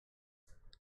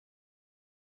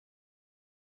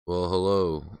Well,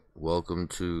 hello. Welcome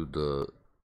to the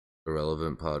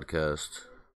Irrelevant Podcast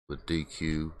with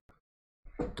DQ.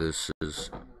 This is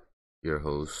your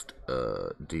host,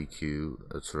 DQ.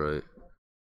 That's right.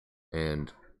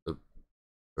 And the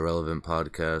Irrelevant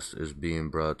Podcast is being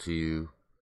brought to you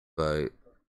by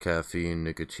caffeine,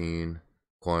 nicotine,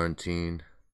 quarantine,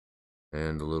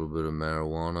 and a little bit of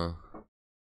marijuana.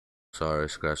 Sorry, I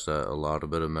scratched that. A lot of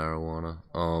bit of marijuana.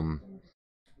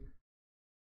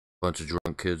 Bunch of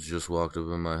drunk kids just walked up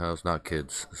in my house. Not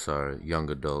kids, sorry,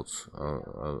 young adults.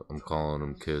 I'm calling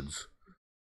them kids.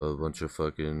 A bunch of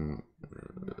fucking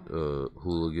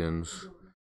hooligans.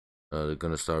 They're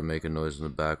gonna start making noise in the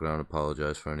background.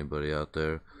 Apologize for anybody out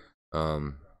there.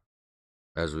 Um,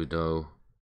 as we know,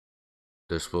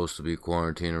 they're supposed to be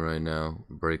quarantining right now,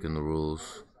 breaking the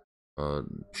rules.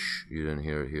 You didn't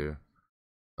hear it here.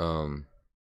 Um,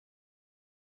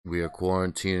 we are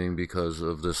quarantining because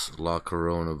of this la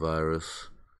coronavirus.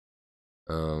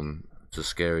 It's a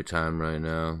scary time right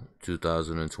now.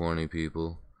 2020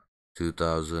 people.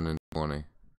 2020.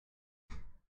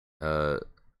 Uh,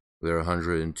 we're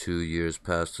 102 years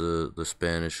past the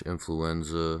Spanish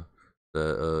influenza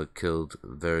that killed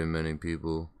very many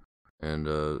people, and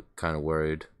kind of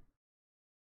worried.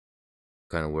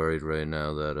 Kind of worried right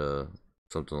now that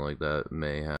something like that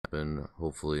may happen.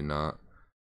 Hopefully not.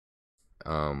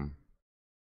 Um,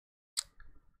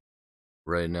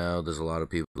 right now, there's a lot of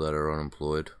people that are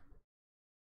unemployed.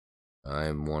 I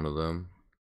am one of them,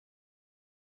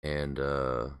 and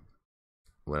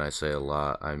when I say a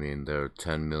lot, I mean there are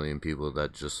 10 million people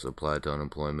that just applied to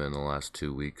unemployment in the last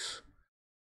 2 weeks.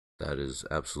 That is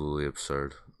absolutely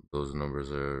absurd. Those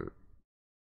numbers are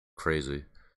crazy.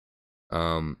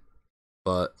 Um,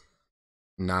 but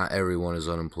not everyone is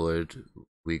unemployed.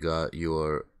 We got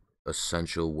your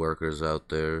essential workers out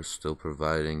there still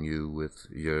providing you with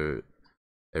your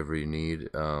every need,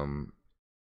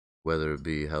 whether it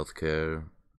be healthcare,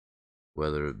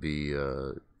 whether it be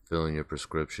filling your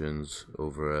prescriptions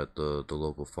over at the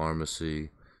local pharmacy,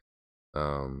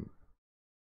 um,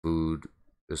 food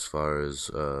as far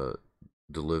as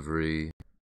delivery,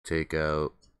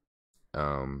 takeout,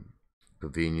 um,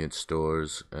 convenience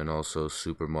stores, and also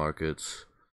supermarkets,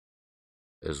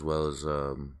 as well as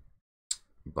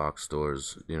box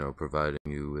stores, providing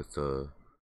you with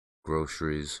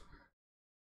groceries.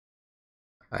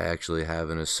 I actually have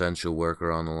an essential worker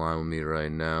on the line with me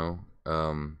right now.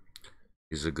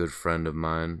 He's a good friend of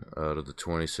mine. Out of the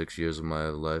 26 years of my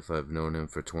life, I've known him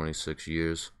for 26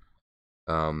 years.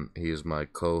 He is my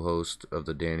co-host of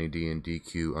the Danny D and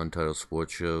DQ Untitled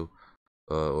Sports Show,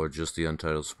 or just the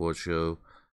Untitled Sports Show,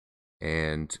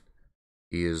 and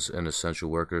he is an essential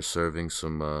worker serving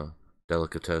some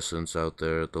delicatessens out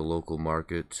there at the local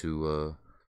market to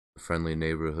friendly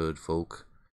neighborhood folk.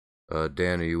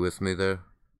 Dan, are you with me there?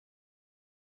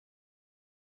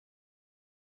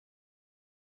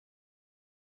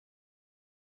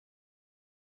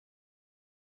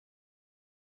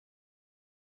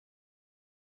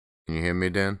 Can you hear me,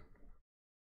 Dan?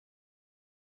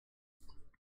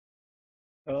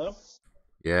 Hello?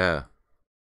 Yeah,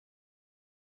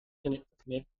 Can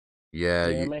yeah,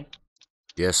 you hear me?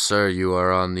 yes, sir. You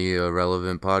are on the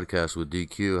Relevant Podcast with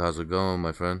DQ. How's it going,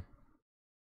 my friend?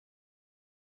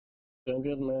 Doing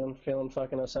good, man. Feeling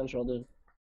fucking essential, dude.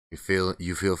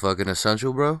 You feel fucking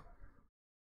essential, bro?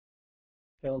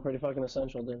 Feeling pretty fucking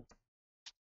essential, dude.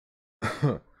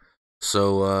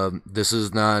 So this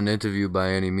is not an interview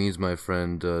by any means, my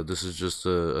friend. This is just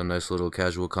a nice little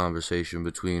casual conversation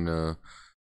between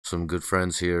some good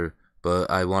friends here. But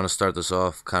I want to start this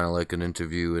off kind of like an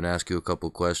interview and ask you a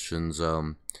couple questions.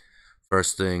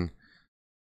 First thing,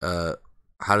 uh,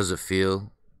 how does it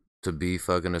feel to be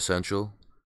fucking essential?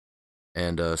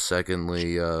 And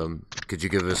secondly, could you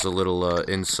give us a little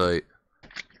insight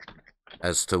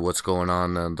as to what's going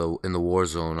on in the war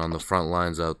zone on the front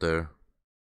lines out there?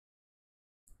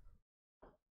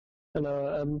 And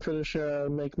I'm pretty sure I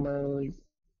make my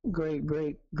great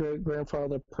great great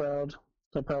grandfather proud.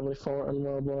 I probably fought in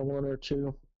World War One or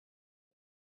two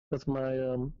with my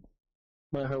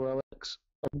heroics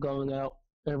of going out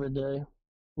every day,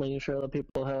 making sure that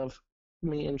people have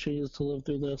meat and cheese to live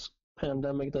through this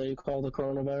pandemic that you call the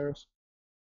coronavirus.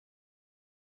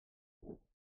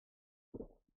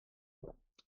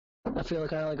 I feel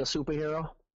kind of like a superhero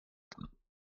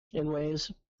in ways.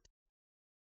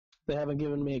 They haven't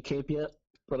given me a cape yet,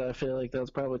 but I feel like that's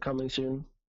probably coming soon.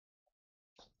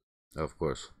 Of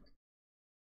course.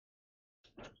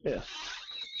 Yeah.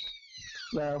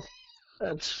 No,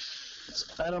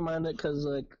 that's I don't mind it because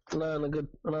like I'm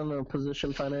not in a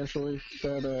position financially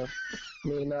that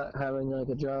me not having like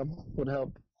a job would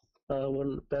help,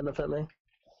 wouldn't benefit me.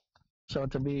 So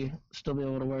to still be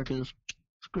able to work is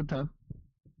it's a good time.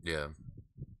 Yeah.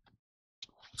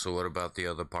 So what about the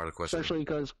other part of the question? Especially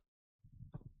because.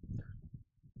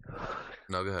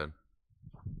 No, go ahead.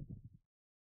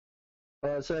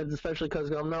 I said especially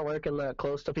because I'm not working that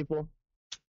close to people.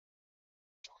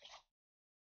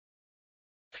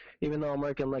 Even though I'm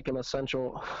working like an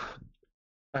essential,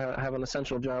 I have an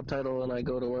essential job title and I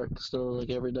go to work still like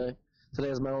every day. Today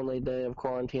is my only day of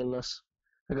quarantineness.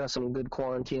 I got some good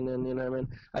quarantine in, you know what I mean?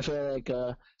 I feel like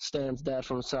Stan's dad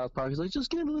from South Park is like,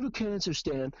 just getting a little cancer,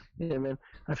 Stan. You know what I mean?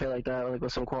 I feel like that, like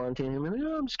with some quarantine. I mean,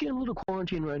 yeah, I'm just getting a little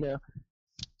quarantine right now.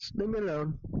 Just leave me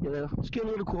alone, you know? Just getting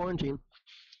a little quarantine.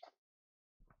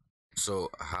 So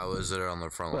how is it on the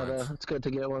front But lines? it's good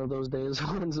to get one of those days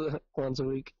once a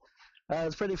week.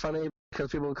 It's pretty funny because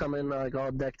people come in like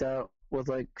all decked out with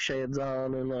like shades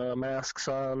on and masks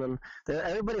on, and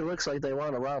everybody looks like they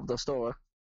want to rob the store.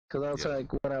 Because that's Yeah.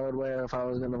 like what I would wear if I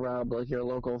was gonna rob like your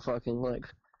local fucking like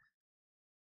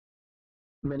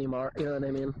mini mart. You know what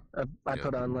I mean? I Yeah.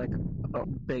 put on like a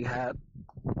big hat,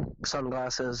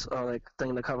 sunglasses, or like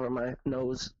thing to cover my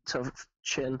nose to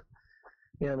chin.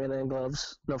 You know what I mean? And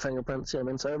gloves, no fingerprints. You know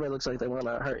what I mean? So everybody looks like they want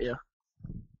to hurt you.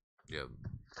 Yeah.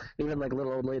 Even like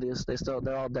little old ladies,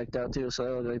 they're all decked out too, so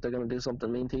they look like they're gonna do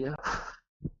something mean to you.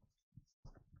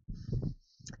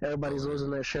 Everybody's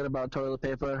losing their shit about toilet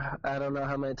paper. I don't know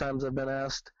how many times I've been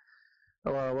asked,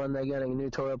 or when they're getting new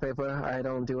toilet paper. I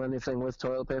don't do anything with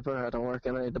toilet paper. I don't work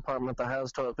in any department that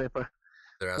has toilet paper.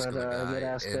 They're asking But the I get guy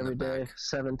asked in the every day, back.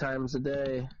 7 times a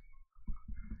day.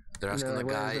 They're asking the Like,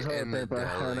 where's guy the toilet in the paper?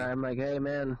 And deli. I'm like, hey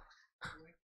man,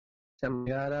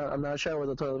 I'm not sure where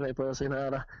the toilet paper is. You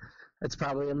know, it's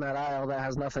probably in that aisle that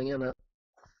has nothing in it.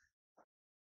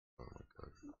 Oh my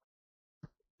god.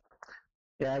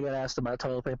 Yeah, I get asked about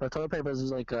toilet paper. Toilet paper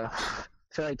is like, I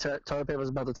feel like toilet paper is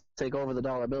about to take over the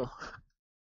dollar bill.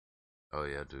 Oh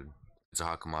yeah, dude. It's a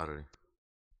hot commodity.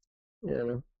 You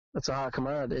know, it's a hot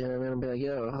commodity. You know what I mean? Be like,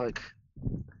 yo, like,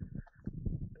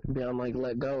 be on like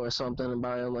Let Go or something and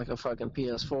buy like a fucking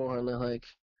PS4, and they're like,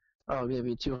 I'll give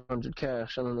you 200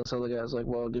 cash, and then this other guy's like,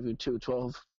 well, I'll give you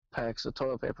 12 packs of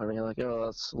toilet paper, and you're like, yo,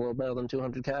 that's a little better than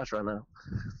 200 cash right now.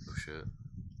 Oh shit.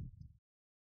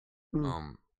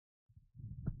 Mm.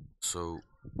 So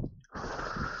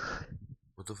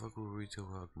what the fuck were we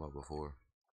talking about before?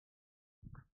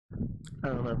 I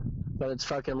don't know, but it's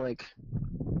fucking like,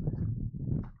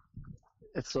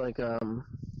 it's like I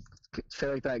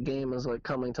feel like that game is like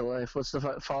coming to life. What's the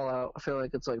Fallout? I feel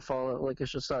like it's like Fallout. Like I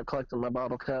should start collecting my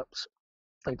bottle caps.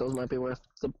 I think those might be worth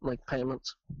the like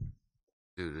payments.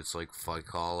 Dude, it's like Fight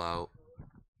Call Out,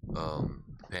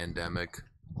 Pandemic,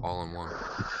 all in one.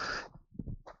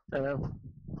 I know.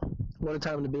 What a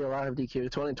time to be alive, DQ.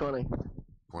 2020.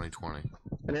 2020.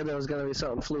 I knew there was going to be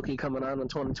something fluky coming on in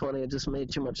 2020. It just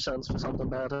made too much sense for something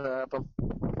bad to happen.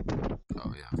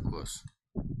 Oh yeah, of course.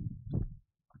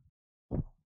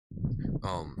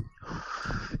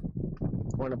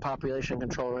 We're in a population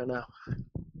control right now.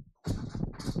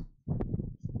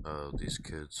 These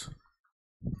kids.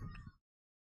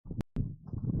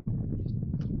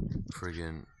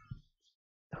 Friggin'.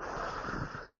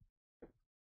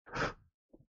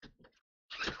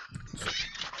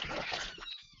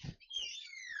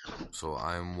 So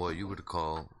I'm what you would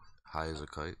call high as a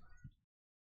kite.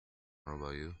 What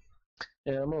about you?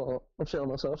 Yeah, I'm feeling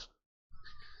myself.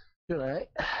 Doing alright.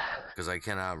 Because I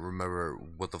cannot remember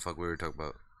what the fuck we were talking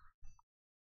about.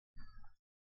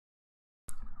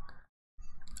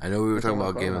 I know we were talking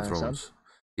about Game of Thrones.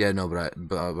 Yeah, no, but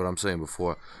I'm saying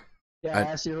before. Yeah, I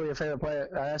asked you who your favorite player.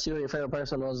 I asked you who your favorite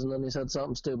person was, and then you said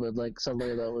something stupid, like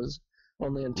somebody that was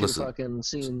only in two fucking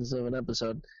scenes of an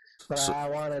episode. But I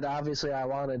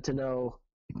wanted to know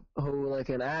who, like,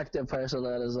 an active person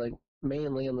that is like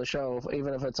mainly in the show,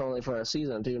 even if it's only for a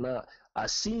season or two, not a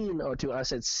scene or two. I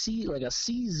said like a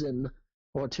season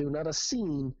or two, not a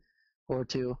scene or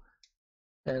two.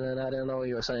 And then I didn't know what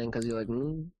you were saying because you're like,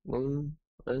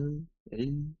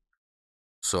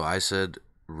 So I said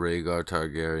Rhaegar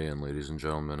Targaryen, ladies and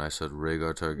gentlemen. I said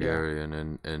Rhaegar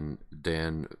Targaryen, yeah. and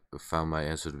Dan found my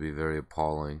answer to be very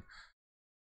appalling.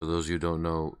 For those of you who don't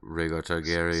know, Rhaegar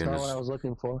Targaryen not what I was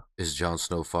looking for. Is Jon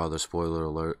Snow father? Spoiler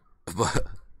alert. But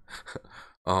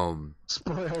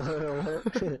spoiler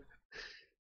alert.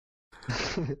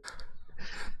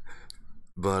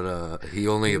 But he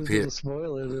only appeared.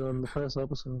 Spoilers on the first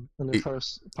episode, in the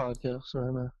first podcast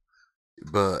right now.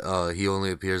 But he only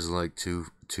appears in like two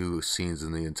scenes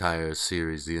in the entire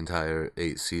series, the entire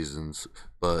 8 seasons.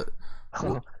 But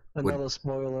another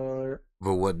spoiler alert.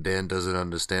 But what Dan doesn't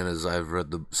understand is I've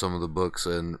read some of the books,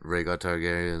 and Rhaegar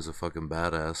Targaryen is a fucking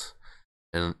badass,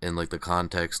 and in like the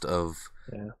context of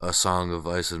Yeah. A Song of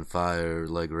Ice and Fire,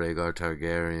 like Rhaegar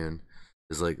Targaryen,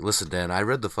 is like, listen, Dan, I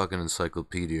read the fucking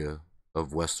encyclopedia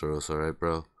of Westeros, alright,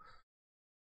 bro?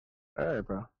 All right,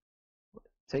 bro.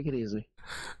 Take it easy.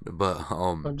 But,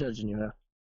 I'm judging you, huh?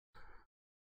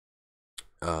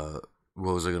 uh,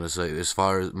 what was I gonna say? As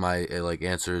far as my like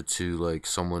answer to like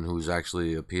someone who's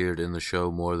actually appeared in the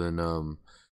show more than a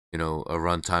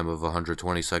runtime of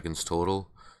 120 seconds total,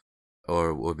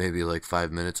 or maybe like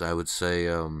 5 minutes, I would say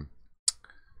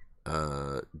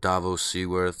Davos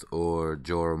Seaworth or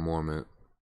Jorah Mormont.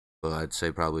 But I'd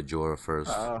say probably Jorah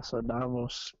first. So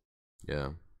Davos. Yeah.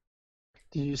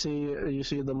 Did you see? You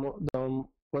see the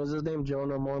what is his name?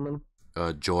 Jonah Mormon.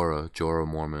 Jorah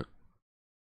Mormont.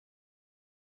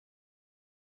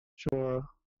 Jorah.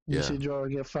 Did you Yeah. see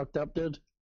Jorah get fucked up, dude?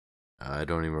 I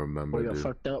don't even Or remember, he got dude.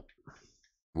 fucked up?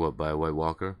 What, by White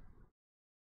Walker?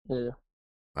 Yeah.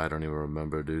 I don't even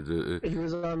remember, dude. He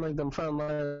was on like them front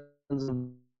lines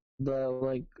of the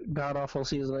like god awful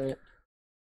season 8.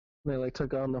 They like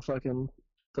took on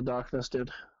the darkness,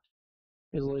 dude.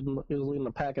 He was leading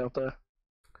the pack out there.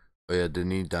 Oh yeah,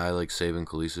 didn't he die like saving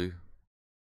Khaleesi?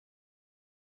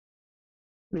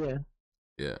 Yeah.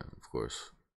 Yeah, of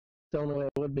course. The only way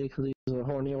it would be because he's a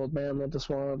horny old man that just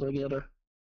wanted to get her,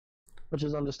 which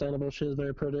is understandable. She is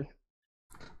very pretty.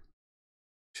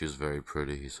 She's very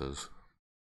pretty, he says.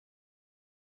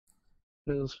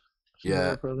 She is. She's Yeah,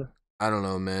 very pretty. I don't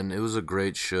know, man. It was a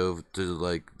great show to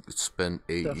like spend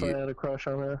Definitely had a crush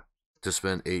on her. to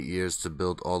spend 8 years to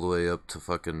build all the way up to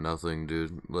fucking nothing,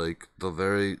 dude. Like the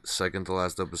very second to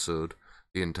last episode,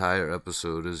 the entire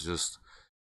episode is just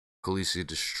Khaleesi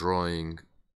destroying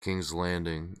King's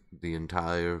Landing the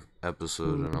entire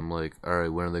episode, and I'm like, all right,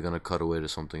 when are they gonna cut away to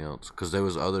something else? Because there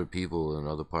was other people in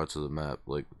other parts of the map.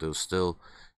 Like there was still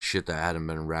shit that hadn't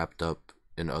been wrapped up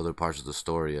in other parts of the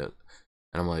story yet,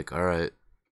 and I'm like, all right,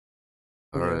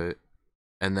 all Yeah. right,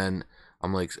 and then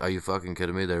I'm like, are you fucking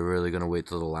kidding me? They're really gonna wait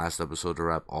till the last episode to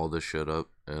wrap all this shit up,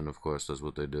 and of course that's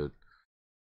what they did.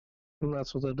 And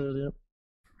that's what they did, yeah.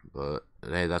 But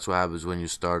hey, that's what happens when you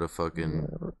start a fucking.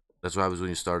 Yeah. That's what happens when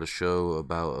you start a show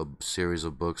about a series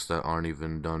of books that aren't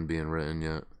even done being written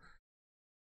yet.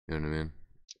 You know what I mean?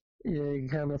 Yeah, you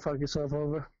kind of fuck yourself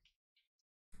over.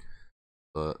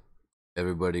 But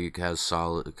everybody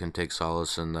can take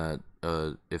solace in that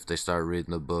if they start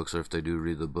reading the books, or if they do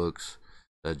read the books,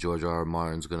 that George R. R.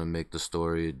 Martin's gonna make the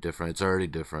story different. It's already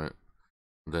different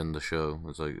than the show.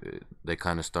 It's like they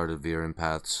kind of started veering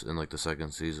paths in like the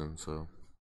second season, so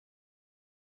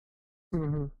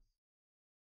Mm-hmm.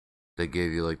 they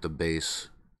gave you like the base.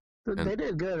 They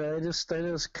did good. They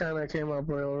just kind of came up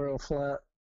real flat.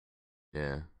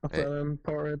 Yeah. Up Hey, that end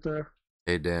part right there.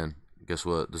 hey Dan, guess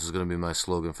what? This is gonna be my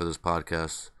slogan for this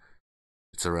podcast.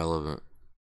 It's irrelevant.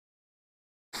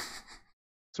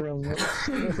 It's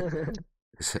irrelevant.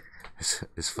 It's it's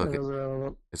It fucking is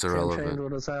irrelevant. it's Can't change irrelevant.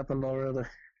 what has happened already.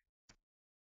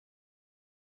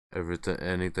 Everything,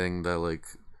 anything that like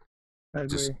I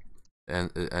just agree.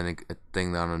 and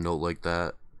anything on a note like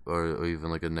that, or even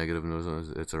like a negative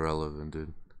note, it's irrelevant,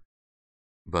 dude.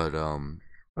 But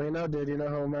Well, dude, you know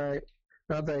who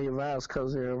not that you've asked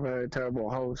because you're a very terrible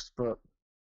host, but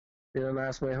you didn't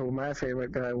ask me who my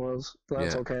favorite guy was. But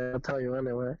that's yeah, okay. I'll tell you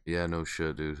anyway. yeah, no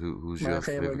shit, dude. Who's My your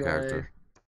favorite favorite guy. character?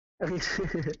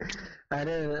 I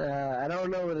didn't. I don't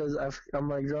know what his. I'm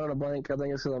like drawing a blank. I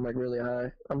think it's because I'm like really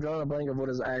high. I'm drawing a blank of what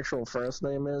his actual first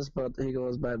name is, but he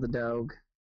goes by the Dog.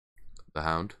 The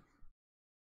Hound.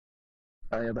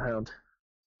 I am the Hound.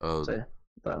 Oh, Say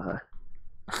that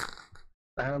high.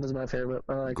 The Hound is my favorite.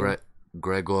 I like him.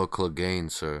 Gregor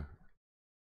Clegane, sir.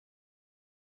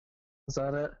 Is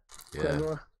that it? Yeah,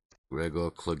 Gregor?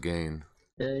 Gregor Clegane.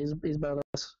 Yeah, he's badass.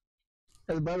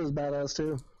 His brother's badass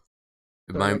too.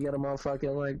 So My they get him all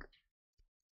fucking like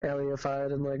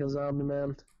alien-fied and like a zombie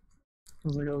man. I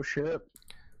was like, oh shit.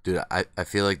 dude, I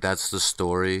feel like that's the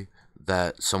story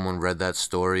that someone read that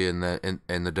story in the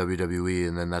WWE,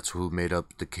 and then that's who made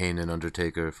up the Kane and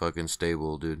Undertaker fucking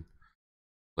stable, dude.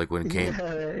 Like when Kane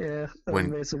Yeah, that's when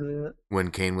basically it.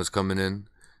 when Kane was coming in,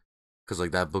 because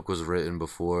like that book was written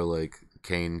before like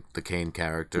the Kane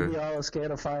character. He always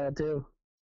scared of fire too.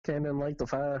 Kane didn't like the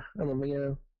fire in the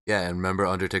beginning. Yeah, and remember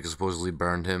Undertaker supposedly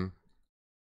burned him.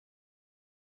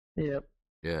 Yep.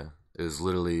 Yeah, it was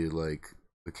literally like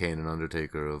the Kane and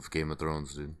Undertaker of Game of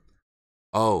Thrones, dude.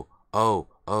 Oh,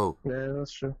 Yeah,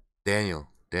 that's true. Daniel.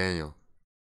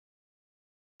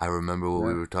 I remember what we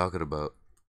Yeah. were talking about.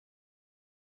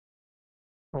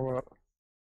 Alright.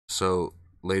 So,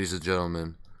 ladies and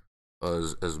gentlemen,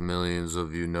 as millions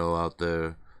of you know out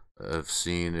there have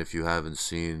seen, if you haven't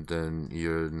seen, then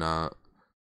you're not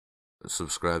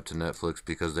subscribed to Netflix,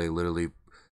 because they literally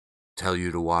tell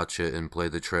you to watch it and play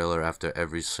the trailer after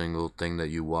every single thing that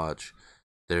you watch.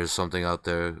 There's something out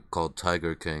there called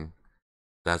Tiger King.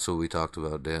 That's what we talked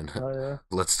about, Dan. Oh yeah,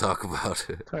 Let's talk about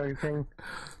it. Tiger King.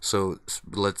 So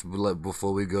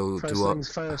before we go First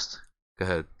things first. Go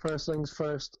ahead. First things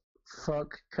first.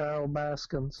 Fuck Carol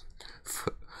Baskins.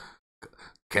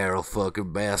 Carol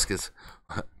fucking Baskins.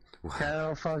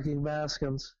 Carol fucking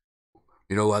Baskins.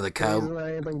 You know why the Cowboys? The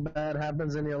reason anything bad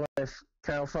happens in your life,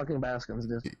 Carol fucking Baskins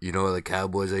did. You know why the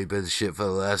Cowboys ain't been shit for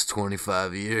the last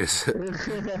 25 years?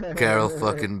 Carol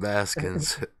fucking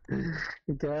Baskins.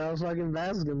 Carol fucking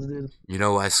Baskins did. You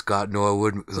know why Scott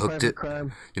Norwood hooked it?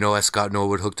 Crime. You know why Scott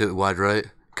Norwood hooked it wide right?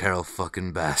 Carol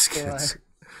fucking Baskins.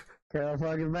 Carol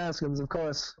fucking Baskins, of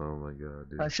course. Oh my god,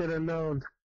 dude. I should have known.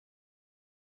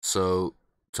 So,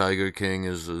 Tiger King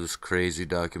is this crazy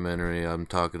documentary. I'm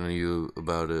talking to you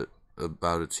about it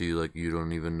to you like you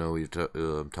don't even know what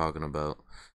I'm talking about.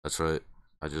 That's right.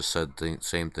 I just said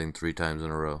same thing 3 times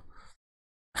in a row.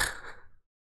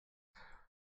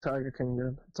 Tiger King,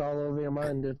 dude. It's all over your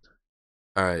mind, dude.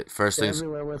 All right, first things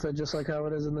everywhere with it, just like how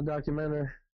it is in the documentary.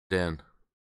 Dan.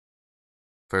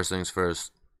 First things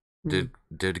first.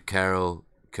 Did Carol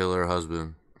kill her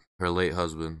husband, her late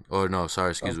husband? Oh no, sorry,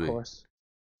 excuse me. Of course.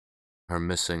 Her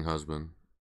missing husband.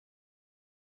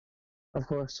 Of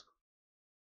course.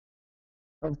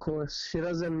 Of course. She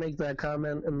doesn't make that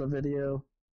comment in the video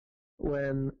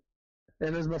when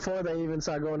it was before they even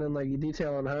start going in like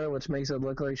detail on her, which makes it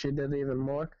look like she did even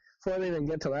more. Before they even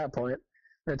get to that point,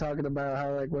 they're talking about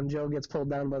how like when Joe gets pulled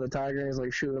down by the tiger, he's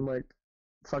like shooting like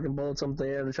fucking bullets up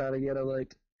there to try to get her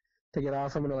like to get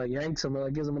off him, and it like yanks him and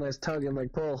like gives him a nice tug and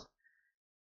like pull.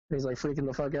 He's like freaking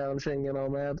the fuck out and shit and getting all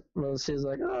mad. And she's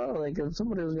like, oh, like if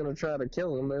somebody was gonna try to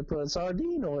kill him, they put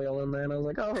sardine oil in there. And I was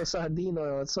like, oh, sardine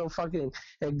oil. It's so fucking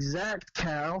exact,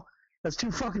 Cal. That's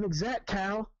too fucking exact,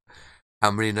 Cal.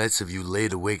 How many nights have you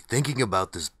laid awake thinking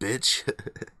about this, bitch?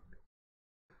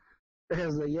 I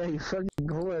was like, yeah, you fucking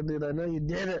whore, dude. I know you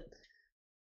did it.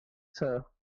 So,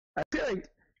 I feel like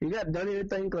don't you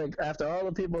think, like, after all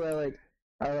the people that, like,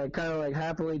 are, like, kind of, like,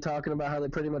 happily talking about how they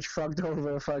pretty much fucked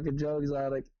over fucking Joe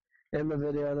Exotic in the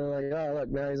video, and they're like, oh, look,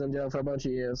 now he's in jail for a bunch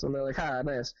of years. And they're like, ha,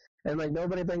 nice. And, like,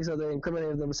 nobody thinks that they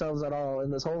incriminated themselves at all in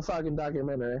this whole fucking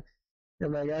documentary.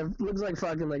 And, like, it looks like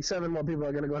fucking, like, 7 more people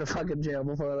are gonna go to fucking jail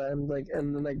before that, and, like,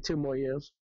 in, like, 2 more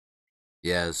years.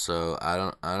 Yeah, so I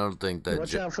don't think that...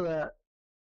 Watch out for that.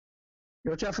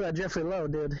 Watch out for that Jeffrey Lowe,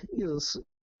 dude. He's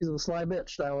a sly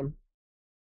bitch, that one.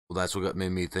 Well, that's what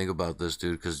made me think about this,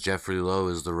 dude, because Jeffrey Lowe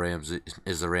is the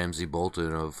Ramsey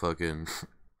Bolton of fucking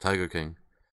Tiger King.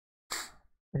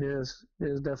 He is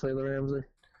definitely the Ramsey.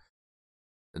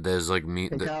 There's like me.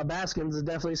 And Kyle Baskins is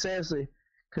definitely Cersei,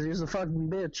 because he's a fucking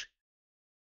bitch.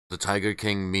 The Tiger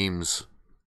King memes,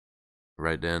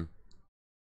 right, Dan?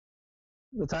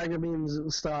 The Tiger memes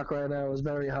stock right now is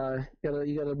very high.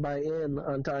 You gotta buy in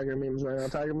on Tiger memes right now.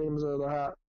 Tiger memes are the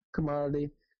hot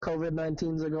commodity.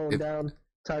 COVID-19s are going down.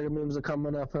 Tiger memes are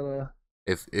coming up in a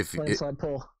landslide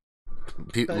pull.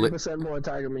 30% more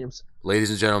Tiger memes.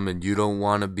 Ladies and gentlemen, you don't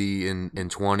want to be in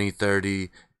 2030,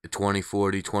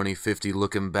 2040, 2050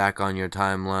 looking back on your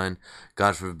timeline.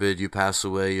 God forbid you pass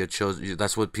away.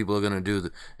 That's what people are going to do.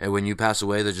 And when you pass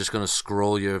away, they're just going to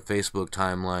scroll your Facebook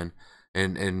timeline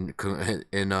in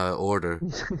order,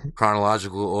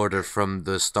 chronological order from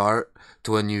the start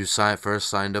to when you first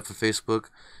signed up for Facebook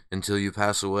until you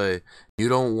pass away. You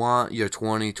don't want your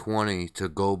 2020 to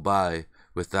go by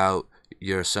without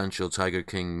your essential Tiger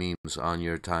King memes on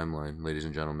your timeline, ladies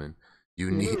and gentlemen.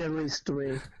 You need at least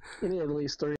 3. You need at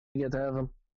least 3 to get to heaven.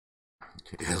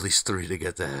 At least 3 to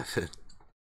get to heaven.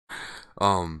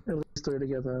 At least 3 to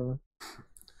get to heaven.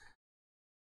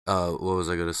 What was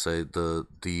I gonna say? The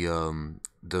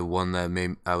one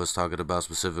that I was talking about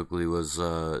specifically was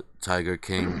Tiger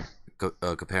King,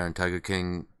 comparing Tiger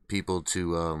King people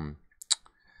to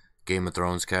Game of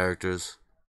Thrones characters.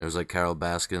 There was like Carol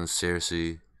Baskins,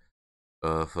 Cersei,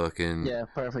 fucking yeah,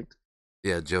 perfect.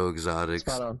 Yeah, Joe Exotic.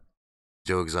 Spot on.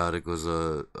 Joe Exotic was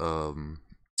a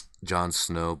Jon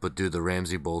Snow, but dude, the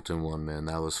Ramsey Bolton one, man,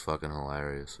 that was fucking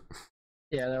hilarious.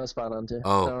 Yeah, that was spot on too.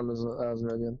 Oh, that was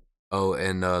really good. Oh,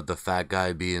 and the fat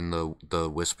guy being the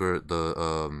Whisper,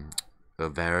 the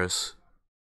Varys.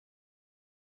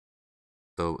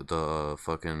 The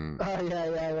fucking oh yeah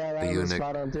that was eunuch.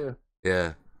 Spot on too.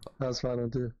 Yeah, that was spot on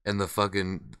too. And the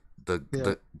fucking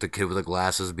the kid with the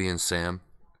glasses being Sam,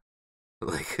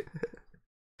 like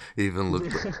even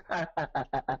looked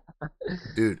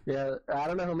dude. Yeah, I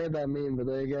don't know who made that meme, but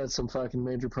they got some fucking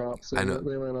major props. I know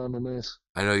they went on the nice.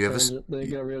 I know they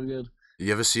got real good.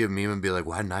 You ever see a meme and be like,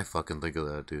 why didn't I fucking think of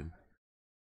that, dude?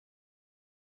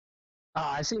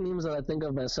 I see memes that I think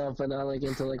of myself, but not like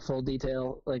into like full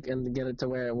detail, like and get it to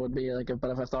where it would be like.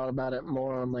 But if I thought about it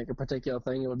more on like a particular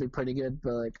thing, it would be pretty good.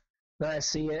 But like then I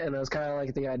see it, and it was kind of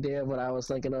like the idea of what I was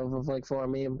thinking of like for a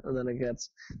meme, and then it gets.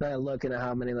 Then I look at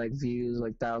how many like views,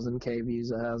 like 1,000K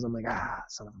views it has. I'm like,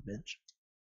 son of a bitch.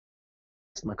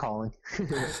 It's my calling.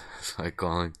 It's like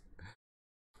calling,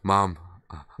 Mom.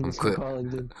 I'm It's my quit. calling,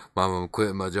 dude. Mom, I'm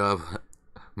quitting my job.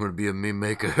 I'm gonna be a meme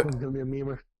maker. I'm gonna be a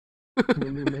memer. I'm a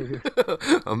meme maker. A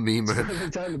It's memer.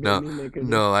 perfect time to be a No, meme maker, dude.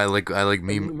 no, I like A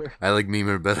meme. memer. I like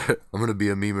memer better. I'm gonna be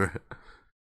a memer.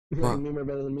 You like memer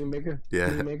better than meme maker?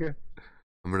 Yeah. Meme maker?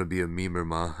 I'm gonna be a memer,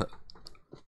 Ma.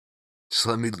 Just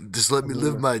let me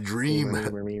live my dream.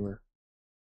 Memer.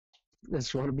 I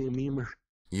just want to be a memer.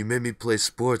 You made me play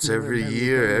sports Memer every better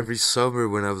year, than every summer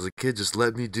when I was a kid. Just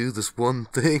let me do this one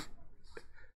thing.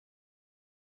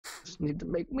 Just need to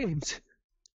make memes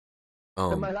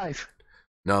in my life.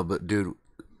 No, but dude,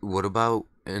 what about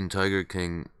in Tiger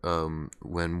King?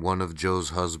 When one of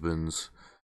Joe's husbands,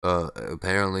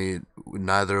 apparently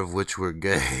neither of which were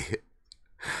gay,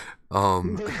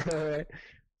 Plot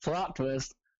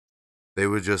twist. they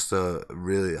were just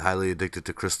really highly addicted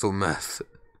to crystal meth.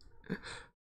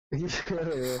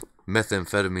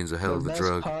 Methamphetamine's a hell of a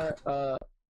drug.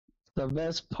 The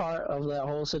best part of that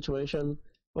whole situation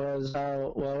was how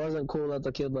it wasn't cool that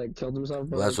the kid like killed himself.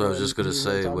 But Well, that's like, what I was just gonna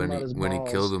say when he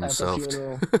killed himself.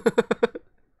 Dude,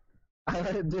 I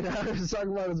was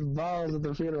talking about his balls at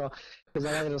the funeral because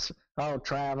I just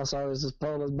Travis always just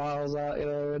pulling his balls out, you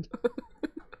know, and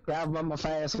grab him on my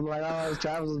face. I'm like, oh, it's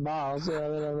Travis's balls. You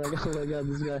know, and I'm like, oh my god,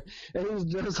 this guy, and he was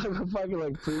dressed like a fucking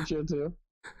like preacher too.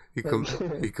 He can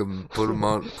put him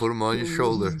on your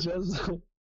shoulder.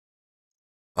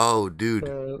 Oh, dude.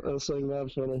 That's like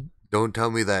that funny. Don't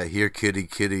tell me that Here Kitty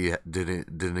Kitty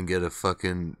didn't get a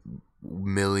fucking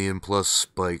million plus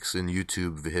spikes in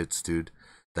YouTube hits, dude.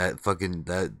 That fucking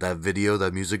that video,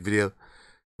 that music video,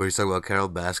 where he's talking about Carol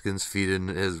Baskins feeding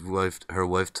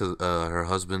her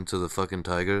husband to the fucking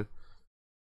tiger.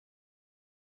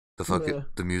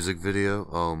 The music video.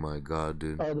 Oh my god,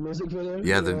 dude. Oh, the music video.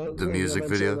 Yeah, the music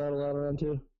video. That a lot around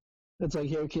too. It's like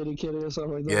Here Kitty Kitty or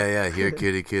something like that. Yeah, Here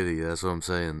Kitty Kitty. That's what I'm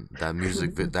saying. That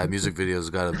music video's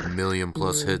got a million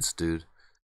plus hits, dude.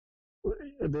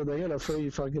 Dude, they're gonna free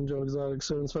fucking Joe Exotic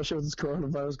soon, especially with this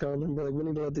coronavirus coming. But like, we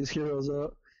need to let these heroes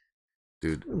out.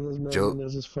 Dude, Joe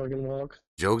just fucking walk.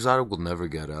 Joe Exotic will never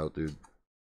get out, dude.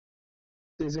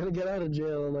 He's gonna get out of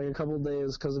jail in like a couple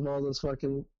days because of all this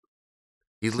fucking.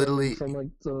 He literally from like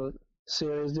the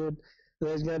series, dude. And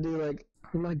he's gonna do like,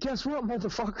 I'm like, guess what,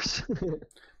 motherfuckers?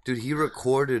 Dude, he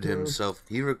recorded himself.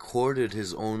 He recorded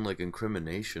his own like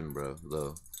incrimination, bro.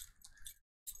 Though.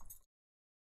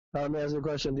 Let me ask you a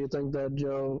question. Do you think that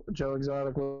Joe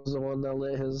Exotic was the one that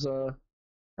lit his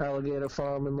alligator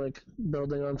farm and like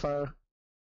building on fire?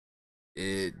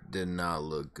 It did not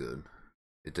look good.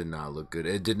 It did not look good.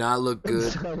 It did not look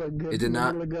good. It did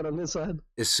not look good on this side.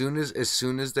 As soon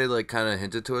as they like kind of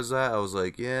hinted towards that, I was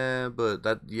like, yeah, but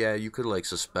you could like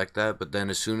suspect that. But then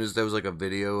as soon as there was like a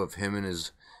video of him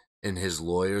in his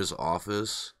lawyer's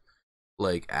office,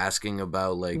 like asking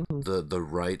about like the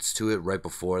rights to it right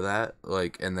before that,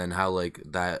 like, and then how like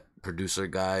that producer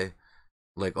guy,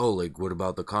 like, oh, like what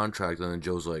about the contract? And then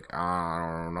Joe's like,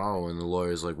 I don't know, and the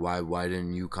lawyer's like, why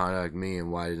didn't you contact me,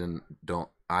 and why don't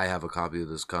I have a copy of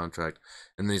this contract?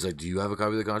 And then he's like, do you have a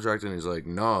copy of the contract? And he's like,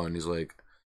 no. And he's like,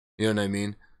 you know what I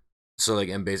mean? So like,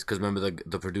 and basically, because remember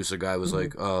the producer guy was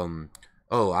like,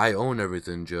 oh, I own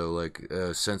everything, Joe. Like,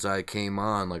 since I came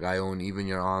on, like, I own even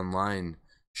your online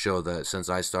show that since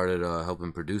I started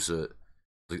helping produce it,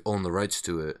 like, own the rights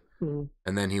to it.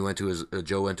 And then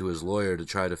Joe went to his lawyer to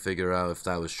try to figure out if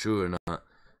that was true or not.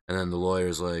 And then the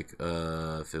lawyer's like,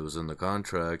 if it was in the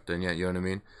contract, then yeah, you know what I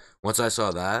mean? Once I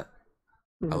saw that,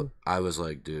 I was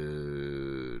like,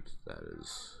 dude, that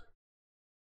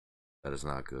is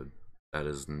not good. That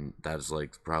is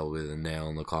like probably the nail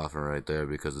in the coffin right there,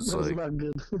 because it's That's like not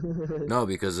good. no,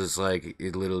 because it's like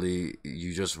it literally,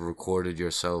 you just recorded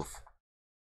yourself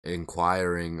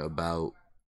inquiring about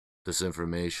this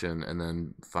information and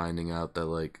then finding out that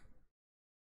like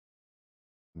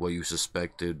what you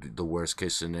suspected, the worst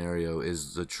case scenario,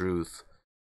 is the truth.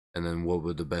 And then what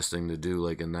would the best thing to do,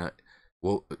 like in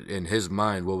his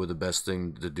mind, what would the best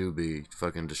thing to do be?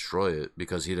 Fucking destroy it,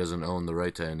 because he doesn't own the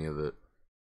right to any of it.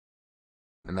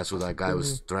 And that's what that guy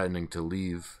was threatening to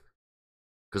leave.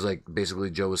 Because, like,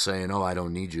 basically Joe was saying, oh, I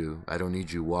don't need you,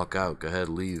 walk out, go ahead,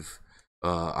 leave.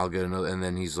 I'll get another. And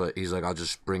then he's like, I'll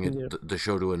just bring it the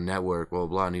show to a network, blah,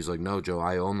 blah. And he's like, no, Joe,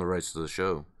 I own the rights to the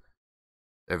show.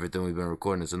 Everything we've been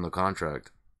recording is in the contract.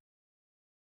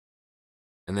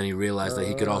 and then he realized that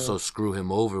he could also screw him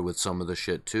over with some of the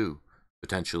shit too,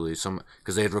 potentially. Some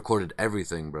because they had recorded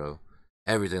everything, bro,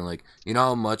 everything. Like, you know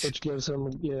how much which gives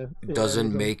him doesn't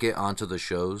everything. make it onto the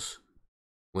shows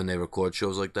when they record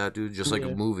shows like that, dude. Just like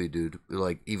a movie, dude.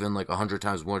 Like even like 100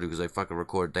 times more, dude, because they fucking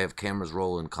record. They have cameras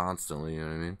rolling constantly. You know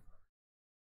what I mean?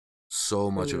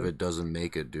 So much of it doesn't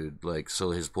make it, dude. Like,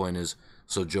 so his point is,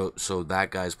 so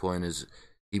that guy's point is,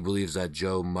 he believes that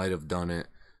Joe might have done it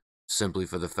simply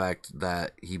for the fact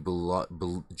that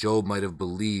Joe might have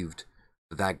believed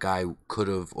that guy could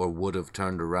have or would have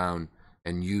turned around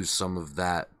and used some of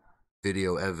that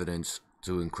video evidence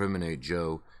to incriminate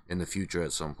Joe in the future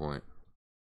at some point.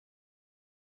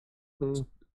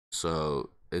 So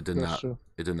it did not. True.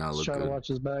 It did not He's look trying good. to watch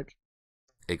his back.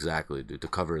 Exactly, dude. To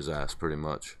cover his ass, pretty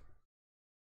much.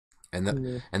 And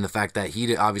the fact that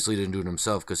he obviously didn't do it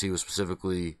himself because he was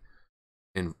specifically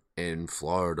in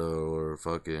Florida or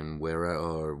fucking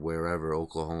wherever,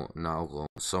 Oklahoma, not Oklahoma,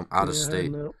 some out of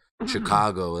state,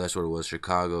 Chicago. That's what it was,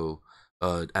 Chicago,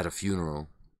 at a funeral.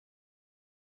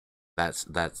 That's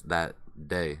that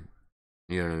day.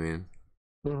 You know what I mean?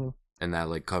 Mm-hmm. And that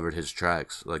like covered his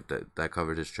tracks, like that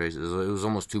covered his traces. It was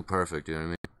almost too perfect. You know what I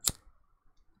mean?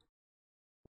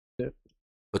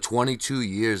 But 22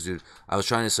 years, dude. I was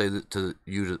trying to say to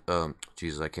you,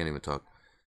 Jesus, I can't even talk.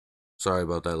 Sorry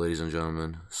about that, ladies and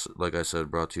gentlemen. Like I said,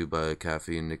 brought to you by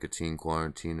caffeine, nicotine,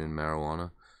 quarantine, and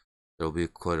marijuana. There'll be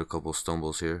quite a couple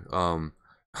stumbles here. The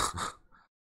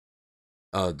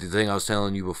thing I was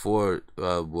telling you before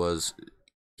was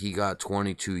he got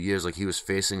 22 years. Like, he was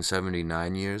facing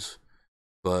 79 years,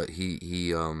 but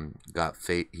he got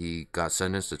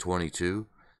sentenced to 22.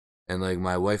 And like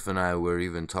my wife and I were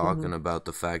even talking about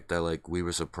the fact that like we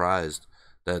were surprised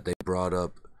that they brought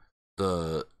up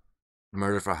the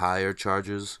murder for hire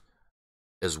charges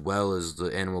as well as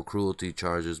the animal cruelty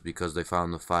charges because they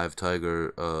found the 5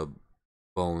 tiger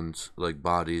bones, like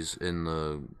bodies, in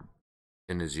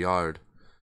his yard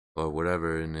or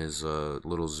whatever, in his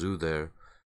little zoo there.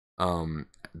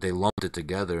 They lumped it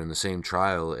together in the same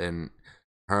trial, and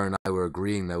her and I were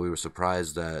agreeing that we were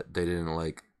surprised that they didn't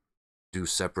like do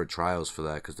separate trials for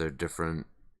that because they're different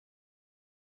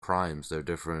crimes. They're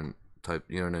different type.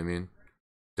 You know what I mean?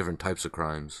 Different types of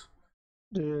crimes.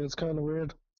 Yeah, it's kind of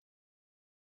weird.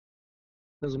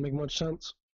 Doesn't make much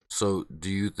sense. So, do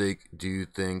you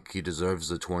think he deserves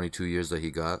the 22 years that he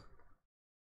got?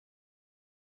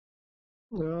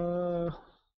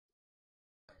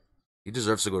 He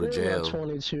deserves to go to jail.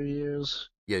 22 years.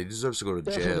 Yeah, he deserves to go to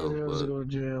Definitely jail. deserves to go to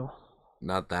jail.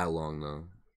 Not that long though.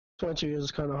 22 years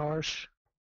is kind of harsh.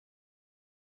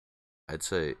 I'd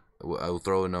say I will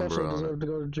throw a number Definitely on deserve it. to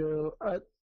go to jail.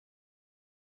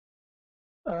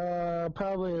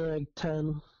 Probably like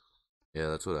 10.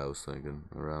 Yeah, that's what I was thinking.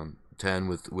 Around 10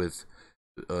 with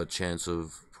a chance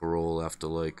of parole after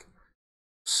like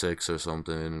 6 or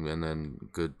something, and then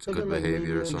good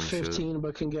behavior or some 15, shit.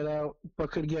 but could get out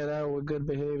with good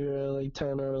behavior at like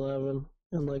 10 or 11,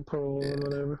 and like parole or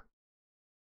whatever.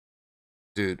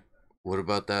 Dude, what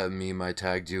about that meme I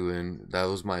tagged you in? That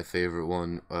was my favorite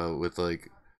one. With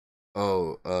like,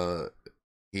 oh,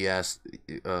 he asked,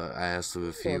 I asked him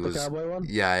if he was, the cowboy one?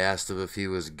 yeah, I asked him if he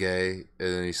was gay, and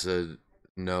then he said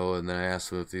no, and then I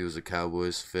asked him if he was a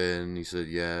Cowboys fan, and he said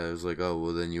yeah. I was like, oh,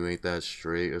 well then you ain't that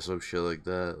straight or some shit like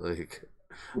that, like.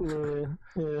 Yeah.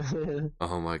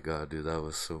 Oh my god, dude, that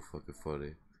was so fucking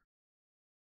funny.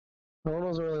 That one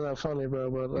wasn't really that funny, bro,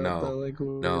 but No, like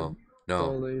no, no,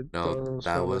 was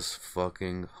that funny. was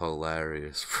fucking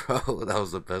hilarious, bro. That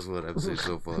was the best one I've seen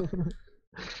so far.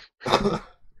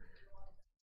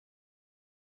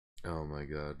 Oh my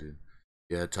god, dude.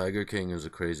 Yeah, Tiger King is a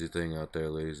crazy thing out there,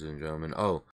 ladies and gentlemen.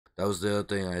 Oh, that was the other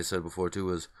thing I said before too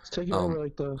was it's taking over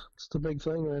like it's the big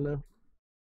thing right now.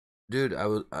 Dude,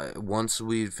 once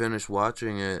we finished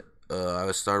watching it,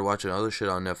 I started watching other shit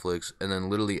on Netflix, and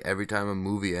then literally every time a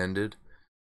movie ended,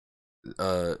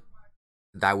 uh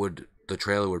the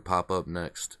trailer would pop up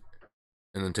next.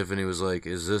 And then Tiffany was like,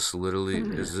 "Is this literally?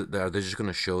 Are they just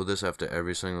gonna show this after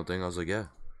every single thing?" I was like, "Yeah."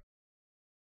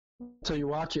 So you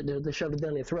watch it, dude. They shove it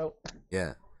down your throat.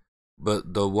 Yeah,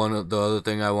 but the other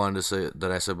thing I wanted to say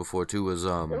that I said before too was It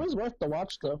was worth the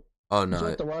watch though. Oh It's no,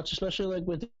 worth the watch, especially like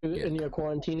with you in your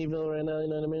quarantineville right now. You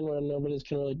know what I mean? Where nobody's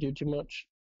can really do too much.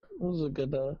 It was a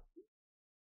good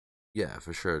yeah,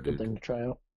 for sure, good dude. thing to try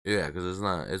out. Yeah, because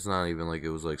it's not even like it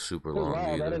was like super long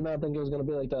Wild. either. I did not think it was gonna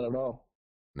be like that at all.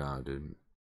 Nah, dude.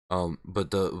 But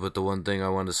the one thing I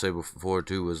wanted to say before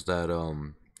too was that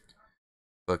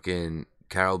fucking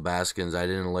Carol Baskins. I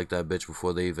didn't like that bitch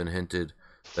before they even hinted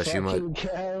that she might Fucking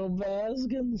Carol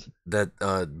Baskins.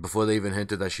 that before they even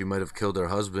hinted that she might have killed her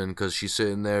husband, because she's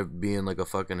sitting there being like a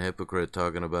fucking hypocrite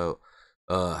talking about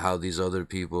how these other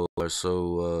people are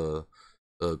so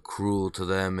cruel to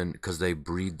them, and because they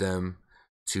breed them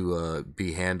to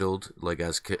be handled like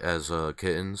as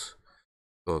kittens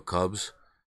or cubs,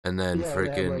 and then Yeah, they have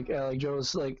freaking like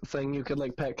Joe's like thing. You could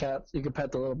like pet cats. You could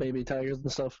pet the little baby tigers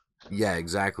and stuff. yeah,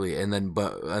 exactly. And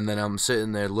then I'm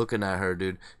sitting there looking at her,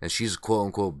 dude, and she's quote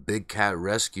unquote big cat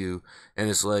rescue, and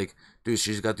it's like, dude,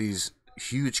 she's got these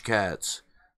huge cats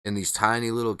in these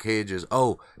tiny little cages.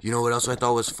 Oh, you know what else I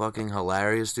thought was fucking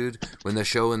hilarious, dude? When they're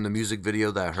showing the music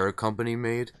video that her company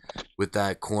made with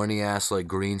that corny ass like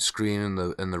green screen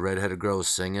and the redheaded girl is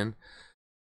singing.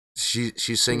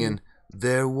 She's singing,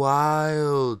 "They're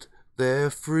wild, they're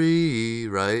free,"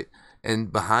 right?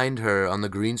 And behind her on the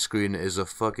green screen is a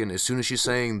fucking. As soon as she's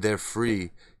saying "they're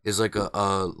free," is like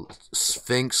a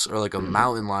sphinx or like a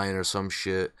mountain lion or some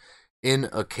shit in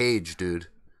a cage, dude.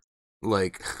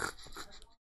 Like,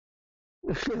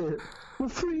 We're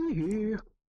free. you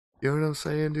know what I'm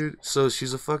saying, dude? So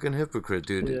she's a fucking hypocrite,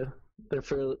 dude. Yeah, they're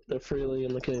freely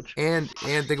in the cage. And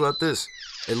think about this.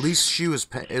 At least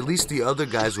at least the other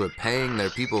guys were paying their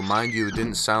people. Mind you, it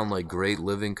didn't sound like great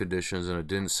living conditions, and it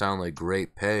didn't sound like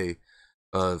great pay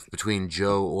between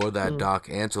Joe or that Doc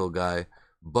Antle guy.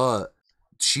 But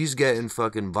she's getting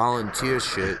fucking volunteer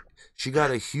shit. She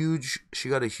got a huge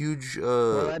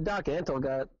Well, that Doc Antle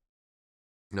guy.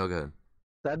 No, go ahead.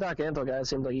 That Doc Antle guy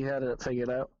seemed like he had it figured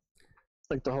out.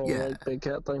 Like the whole like big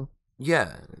cat thing.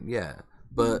 Yeah.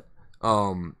 But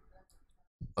oh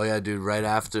yeah, dude, right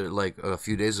after like a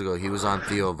few days ago, he was on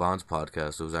Theo Von's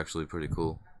podcast. It was actually pretty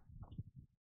cool.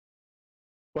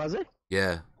 Was it?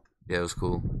 Yeah, it was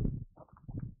cool.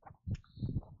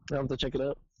 I have to check it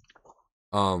out.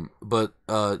 But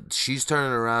she's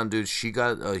turning around, dude. She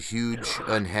got a huge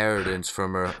inheritance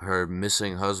from her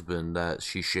missing husband that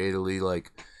she shadily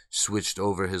like switched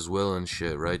over his will and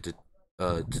shit, right?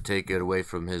 To take it away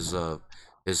from his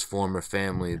former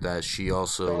family that she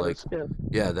also like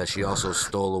that she also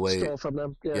stole away. Stole from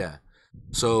them. Yeah.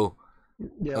 So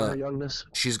her youngness.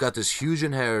 She's got this huge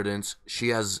inheritance. She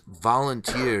has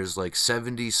volunteers, like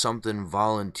 70 something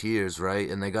volunteers, right?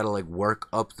 And they got to like work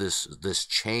up this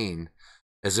chain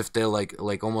as if they're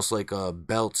like almost like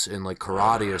belts in like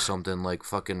karate or something, like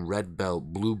fucking red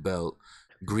belt, blue belt,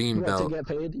 green belt. You have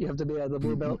to get paid. You have to be at the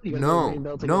blue belt. You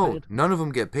no, none of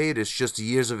them get paid. It's just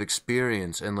years of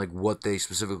experience and like what they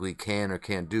specifically can or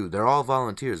can't do. They're all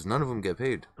volunteers. None of them get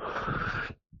paid.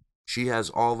 She has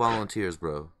all volunteers,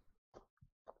 bro.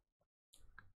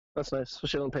 That's nice. So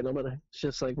she don't pay nobody. She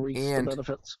just like reaps the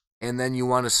benefits. And then you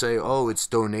want to say, oh, it's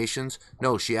donations.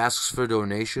 No, she asks for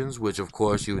donations, which of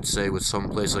course you would say with some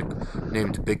place like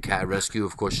named Big Cat Rescue.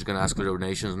 Of course she's going to ask for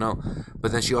donations. No.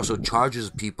 But then she also charges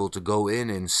people to go in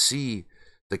and see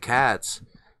the cats,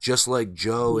 just like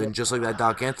Joe and just like that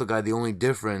Doc Antle guy. The only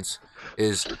difference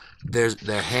is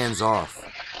they're hands off.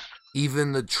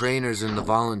 Even the trainers and the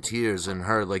volunteers and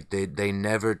her, like, they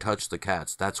never touch the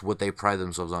cats. That's what they pride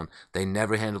themselves on. They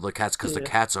never handle the cats because the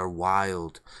cats are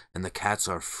wild and the cats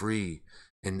are free.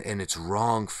 And it's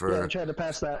wrong for... Yeah, they tried to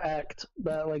pass that act,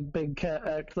 that, like, big cat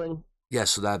act thing. Yeah,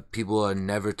 so that people are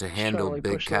never to handle like,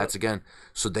 big cats again.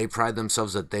 So they pride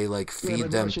themselves that they, like,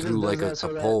 feed them through, like, a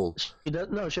pole.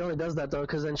 She only does that, though,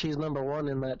 because then she's number one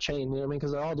in that chain, you know what I mean?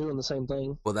 Because they're all doing the same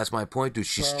thing. Well, that's my point, dude.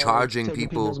 She's charging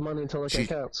people... money to look at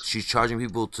cats. She's charging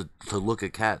people to look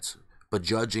at cats, but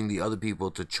judging the other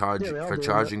people to charge for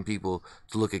charging people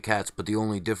to look at cats. But the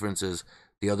only difference is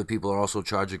the other people are also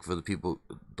charging for the people,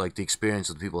 like, the experience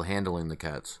of the people handling the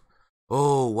cats.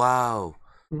 Oh, wow.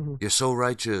 Mm-hmm. You're so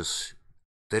righteous.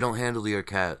 They don't handle your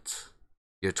cats.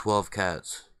 Your 12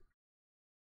 cats.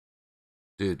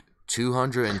 Dude,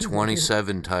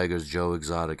 227 tigers Joe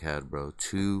Exotic had, bro.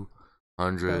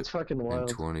 227. That's fucking wild.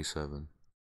 I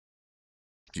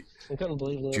couldn't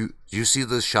believe that. Do you see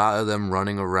the shot of them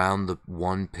running around the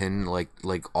one pin, like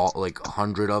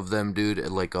 100 of them, dude,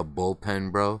 like a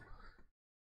bullpen, bro?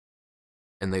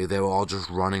 And they were all just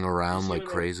running around like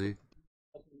crazy.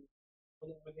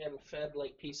 When they were getting fed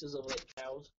like pieces of like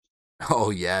cows.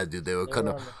 Oh yeah, dude, they were cutting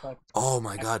up. Oh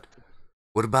my god,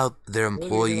 what about their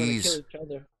employees?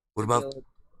 What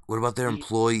about their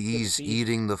employees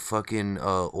eating the fucking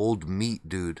old meat,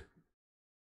 dude?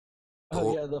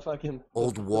 Oh yeah, the fucking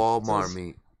old Walmart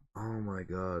meat. Oh my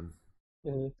god.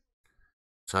 Mm-hmm.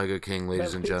 Tiger King,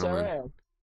 ladies and gentlemen.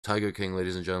 Tiger King,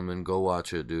 ladies and gentlemen, go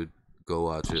watch it, dude. Go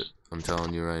watch it. I'm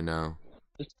telling you right now.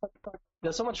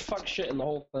 There's so much fuck shit in the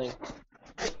whole thing.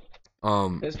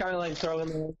 It's kind of like throwing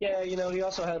in, yeah, you know, he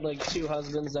also had like 2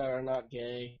 husbands that are not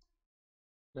gay.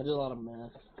 I did a lot of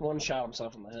math. One shot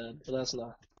himself in the head, but that's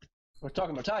not. We're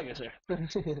talking about Tigers here.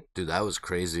 Dude, that was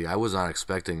crazy. I was not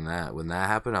expecting that. When that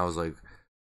happened, I was like,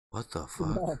 what the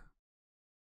fuck? Yeah.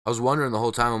 I was wondering the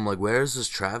whole time. I'm like, where is this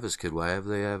Travis kid? Why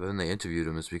haven't they interviewed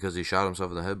him? It's because he shot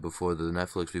himself in the head before the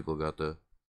Netflix people got there.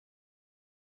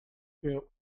 Yep.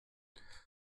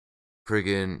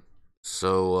 Friggin'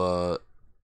 so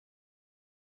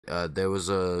there was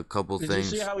a couple Did you see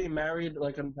things. how he married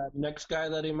that next guy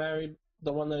that he married,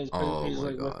 the one that Oh he's my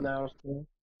like with god. now?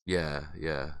 Yeah,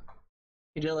 yeah,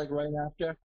 He did like right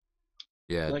after,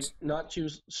 yeah, like not too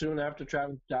soon after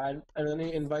Travis died, and then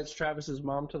he invites Travis's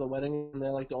mom to the wedding, and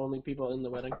they're like the only people in the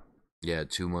wedding. yeah.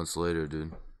 2 months later,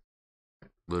 dude.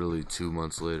 Literally 2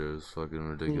 months later. It's fucking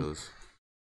ridiculous,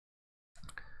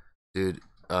 dude.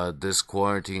 This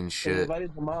quarantine And he shit.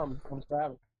 invited the mom from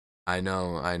Travis. I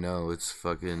know. It's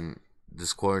fucking.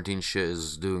 This quarantine shit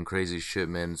is doing crazy shit,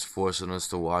 man. It's forcing us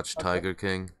to watch Okay. Tiger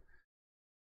King.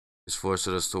 It's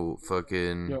forcing us to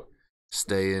fucking Yep.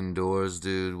 stay indoors,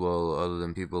 dude. Well, other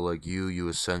than people like you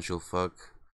essential fuck.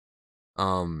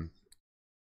 Um,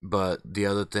 but the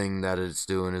other thing that it's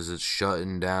doing is it's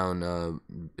shutting down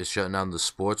the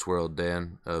sports world,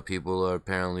 Dan. People are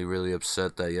apparently really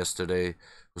upset that yesterday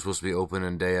was supposed to be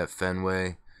opening day at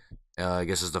Fenway. I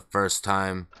guess it's the first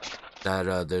time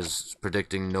that there's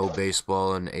predicting no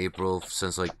baseball in April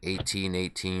since like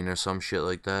 1818 or some shit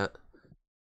like that.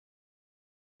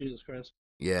 Jesus Christ.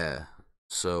 Yeah.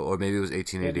 So, or maybe it was Yeah,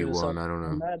 dude, it 1881. sucks. I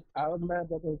don't know. I was mad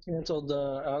that they canceled.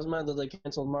 I was mad that they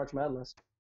canceled March Madness.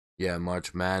 Yeah,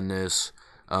 March Madness.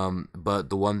 But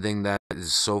the one thing that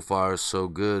is so far so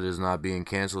good is not being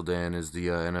canceled, Dan, is the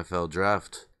NFL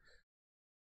draft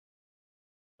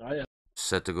Oh yeah.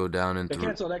 set to go down in They three.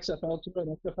 canceled XFL too,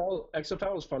 and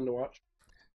XFL was fun to watch.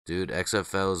 Dude,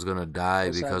 XFL is gonna die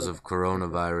It's sad because that. of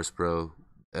coronavirus, bro.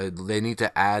 They need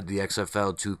to add the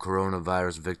XFL to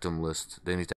coronavirus victim list.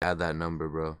 They need to add that number,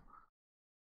 bro.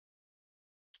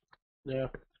 Yeah,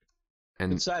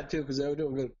 And it's sad too because they were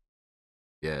doing good.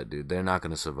 yeah, dude, they're not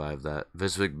gonna survive that.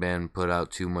 Vince McMahon put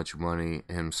out too much money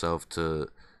himself to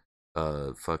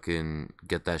fucking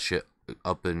get that shit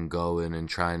up and going and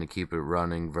trying to keep it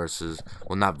running versus,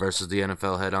 well, not versus the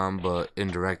NFL head on, but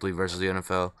indirectly versus the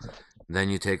NFL. Then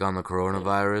you take on the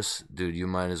coronavirus, dude. You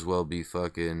might as well be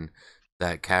fucking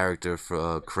that character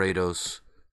for Kratos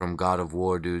from God of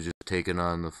War, dude. Just taking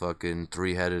on the fucking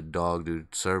three-headed dog,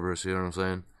 dude. Cerberus, you know what I'm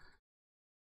saying?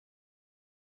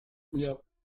 Yep,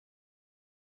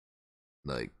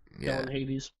 Like, yeah, down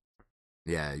Hades.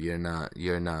 yeah. You're not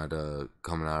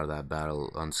coming out of that battle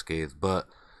unscathed. But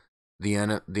the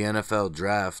NFL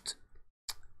draft,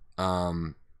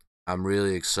 um, I'm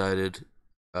really excited.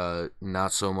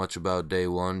 Not so much about day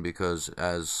one because,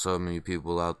 as so many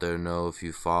people out there know, if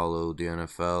you follow the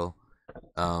NFL,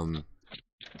 um,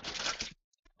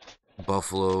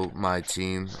 Buffalo, my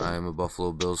team. I am a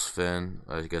Buffalo Bills fan.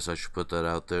 I guess I should put that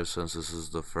out there since this is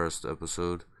the first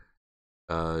episode.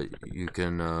 You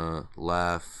can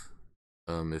laugh.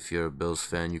 If you're a Bills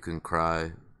fan, you can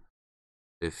cry.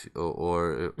 If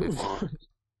or if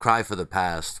cry for the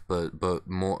past, but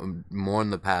more in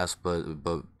the past,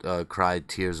 but cry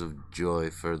tears of joy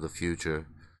for the future.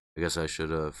 I guess I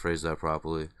should phrase that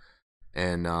properly.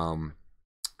 And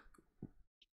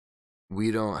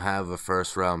we don't have a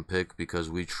first round pick because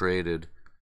we traded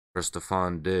for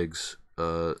Stephon Diggs,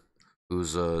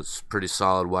 who's a pretty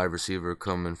solid wide receiver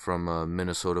coming from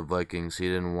Minnesota Vikings. He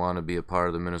didn't want to be a part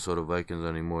of the Minnesota Vikings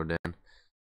anymore, Dan.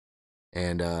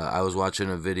 And I was watching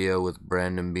a video with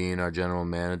Brandon Bean, our general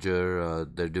manager.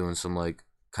 They're doing some like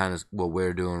kind of what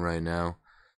we're doing right now,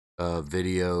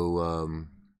 video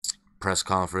press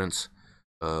conference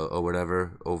or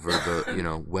whatever over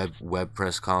the web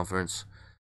press conference.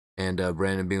 And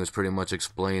Brandon Bean was pretty much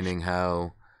explaining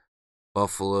how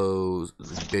Buffalo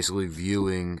basically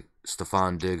viewing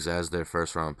Stephon Diggs as their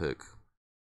first round pick.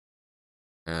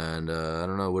 And I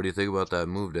don't know. What do you think about that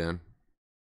move, Dan?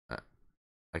 I,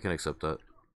 I can accept that.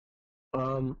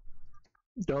 Um,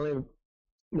 the only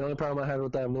the only problem I had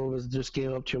with that move is just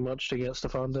gave up too much to get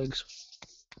Stephon Diggs.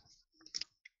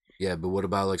 Yeah, but what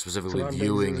about like specifically Stephon Diggs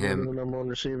viewing is going to be him? the number one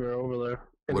receiver over there,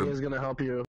 and What? he is going to help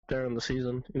you during the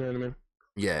season. You know what I mean?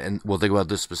 Yeah, and well, think about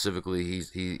this specifically.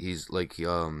 He's like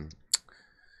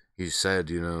he said,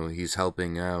 he's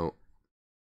helping out.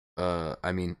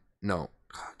 I mean, no,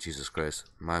 Jesus Christ,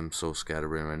 I'm so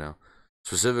scatterbrained right now.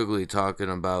 Specifically talking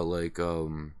about like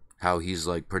how he's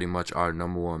like pretty much our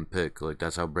number one pick. Like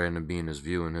that's how Brandon Bean is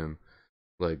viewing him.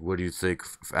 Like, what do you think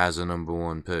as a number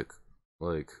one pick?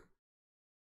 Like,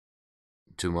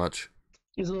 too much?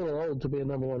 He's a little old to be a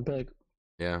number one pick.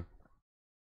 Yeah.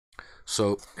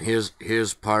 So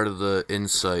here's part of the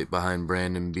insight behind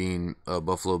Brandon Beane,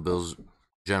 Buffalo Bills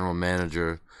general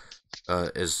manager,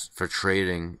 is for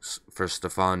trading for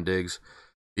Stephon Diggs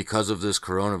because of this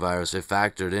coronavirus. It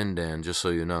factored in, Dan, just so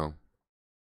you know.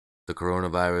 The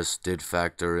coronavirus did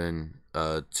factor in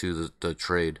to the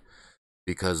trade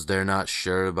because they're not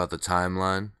sure about the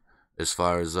timeline as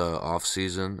far as off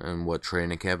season and what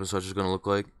training camp and such is going to look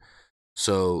like.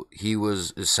 So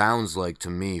it sounds like to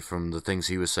me from the things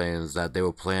he was saying is that they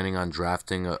were planning on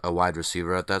drafting a wide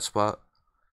receiver at that spot.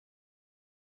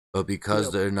 But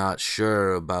because they're not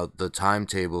sure about the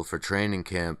timetable for training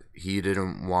camp, he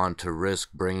didn't want to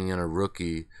risk bringing in a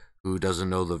rookie who doesn't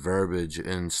know the verbiage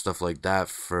and stuff like that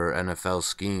for NFL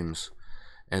schemes,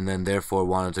 and then therefore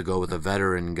wanted to go with a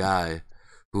veteran guy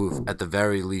who, at the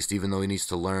very least, even though he needs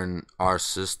to learn our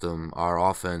system, our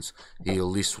offense, he at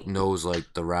least knows like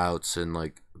the routes and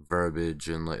like verbiage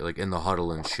and like in the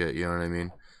huddle and shit. You know what I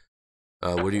mean?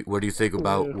 What do you think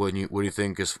about what do you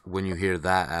think is when you hear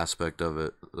that aspect of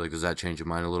it? Like, does that change your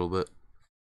mind a little bit?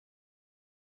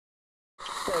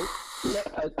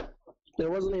 It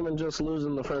wasn't even just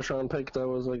losing the first round pick that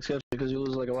was like sketchy because you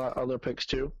lose like a lot of other picks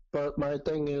too. But my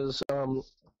thing is,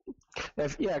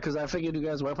 because I figured you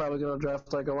guys were probably gonna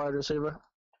draft like a wide receiver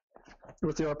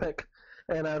with your pick,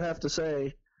 and I'd have to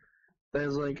say,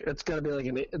 there's like it's gonna be like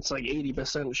it's like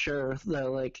 80% sure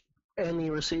that like any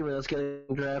receiver that's getting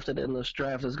drafted in this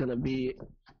draft is gonna be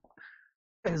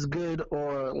as good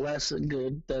or less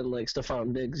good than like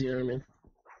Stephon Diggs. You know what I mean?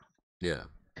 Yeah.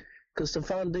 Because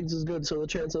Stephon Diggs is good, so the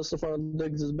chance that Stephon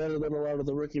Diggs is better than a lot of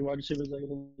the rookie wide receivers that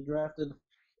get drafted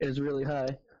is really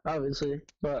high, obviously.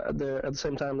 But there, at the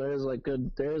same time, there is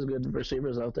good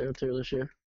receivers out there too this year.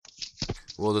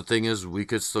 Well, the thing is, we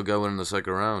could still go in the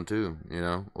second round too,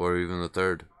 or even the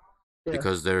third,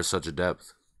 because there's such a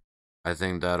depth. I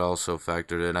think that also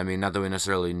factored in. I mean, not that we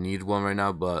necessarily need one right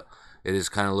now, but it is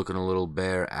kind of looking a little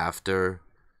bare after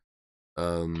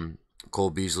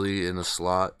Cole Beasley in the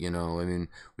slot. I mean,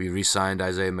 we re-signed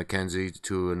Isaiah McKenzie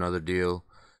to another deal.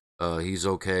 He's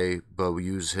okay, but we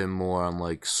use him more on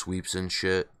like sweeps and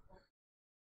shit.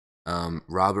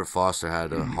 Robert Foster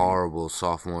had a horrible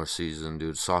sophomore season,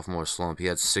 dude. Sophomore slump. He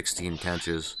had 16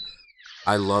 catches.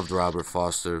 I loved Robert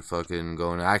Foster fucking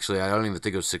going. Actually, I don't even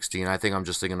think it was 16. I think I'm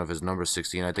just thinking of his number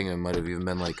 16. I think it might have even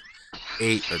been like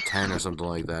 8 or 10 or something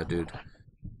like that, dude.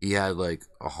 He had like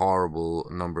a horrible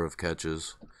number of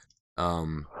catches.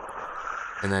 And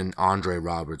then Andre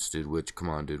Roberts, dude. Which, come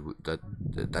on, dude.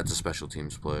 That's a special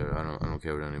teams player. I don't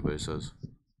care what anybody says.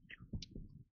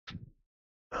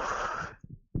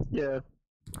 Yeah.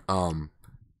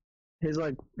 He's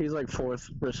like fourth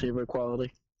receiver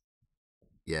quality.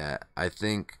 Yeah, I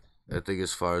think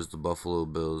as far as the Buffalo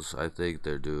Bills, I think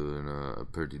they're doing a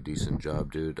pretty decent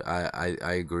job, dude. I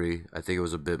agree. I think it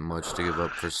was a bit much to give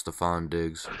up for Stephon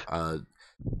Diggs. To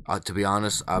be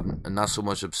honest, I'm not so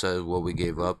much upset with what we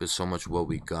gave up, it's so much what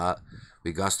we got.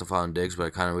 We got Stephon Diggs, but I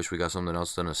kind of wish we got something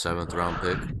else than a 7th round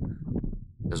pick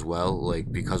as well.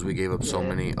 Like, because we gave up so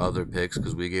many other picks,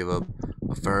 because we gave up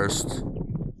a first,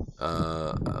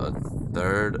 a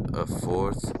third, a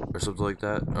fourth, or something like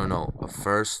that. Or no, a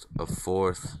first, a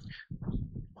fourth,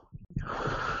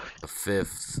 a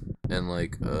fifth, and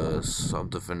like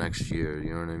something for next year.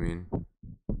 You know what I mean?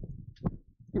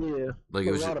 Yeah, like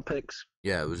it was a lot of picks.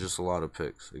 Yeah, it was just a lot of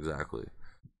picks, exactly.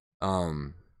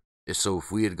 So if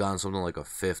we had gotten something like a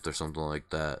 5th or something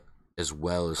like that, as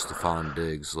well as Stephon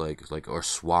Diggs, like or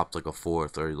swapped like a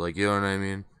 4th, or like, you know what I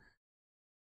mean?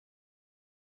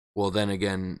 Well, then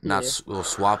again,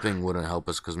 swapping wouldn't help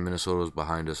us because Minnesota was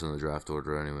behind us in the draft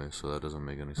order anyway, so that doesn't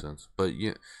make any sense. But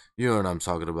you know what I'm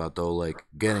talking about, though, like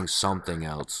getting something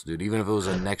else, dude. Even if it was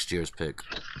a next year's pick.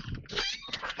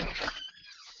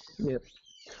 Yep.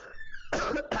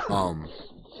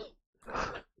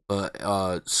 But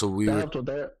so we were. That's what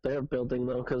they're building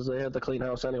though, because they had the clean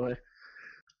house anyway,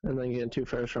 and then getting 2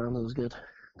 first rounds is good.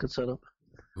 Good setup.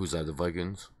 Who's that? The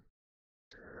Vikings.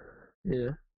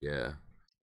 Yeah. Yeah.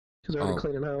 Because they're already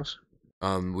cleaning house.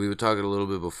 We were talking a little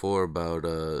bit before about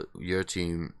your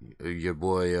team, your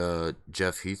boy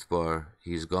Jeff Heathbar.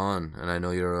 He's gone, and I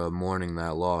know you're mourning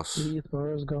that loss.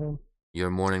 Heathbar is gone. You're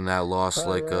mourning that loss It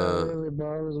really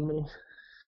bothers me.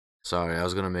 Sorry, I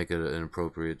was gonna make it an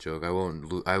inappropriate joke. I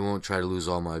won't try to lose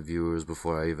all my viewers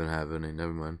before I even have any.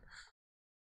 Never mind.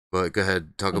 But go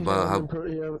ahead, talk about how.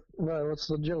 What's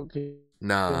the joke?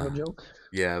 Nah. A joke?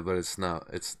 Yeah, but it's not.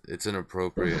 It's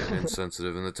inappropriate and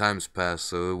insensitive, and the time's passed,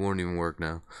 so it won't even work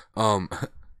now. I'm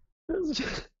happy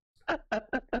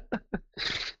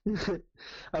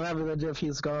that Jeff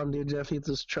Heath's gone, dude. Jeff Heath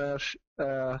is trash.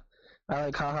 I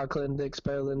like HaHa Clinton Dix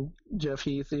better than Jeff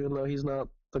Heath, even though he's not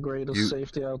the greatest You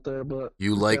safety out there, but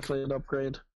you it's like definitely an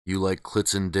upgrade. you like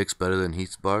Klitz and Dix better than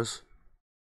Heath bars?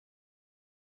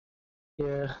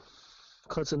 Yeah,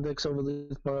 Klitz and Dix over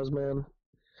these bars, man.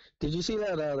 Did you see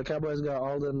that the Cowboys got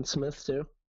Alden Smith too?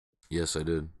 Yes, I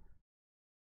did.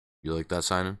 You like that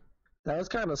signing? That was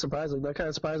kind of surprising. That kind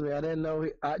of surprised me. I didn't know,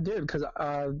 dude, because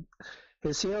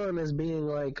his ceiling is being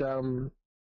like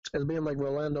as being like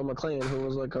Rolando McClain, who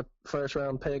was like a first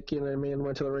round pick, you know what I mean?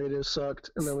 Went to the Raiders,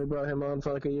 sucked, and then we brought him on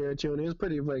for like a year or two, and he was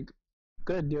pretty like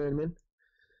good, you know what I mean?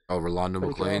 Oh, Rolando But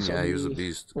he could McClain, also yeah, he was a be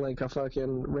beast. like a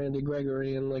fucking Randy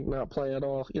Gregory and like not play at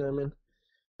all, you know what I mean?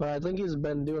 But I think he's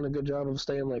been doing a good job of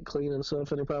staying like clean and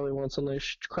stuff, and he probably wants a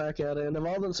nice crack at it. And if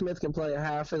Alden Smith can play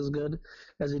half as good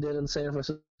as he did in San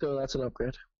Francisco, that's an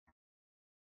upgrade.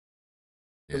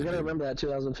 Yeah, You gotta dude. remember that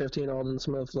 2015 Alden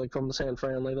Smith, like from the San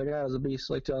Fran, like that guy was a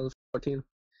beast. Like 2014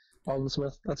 Alden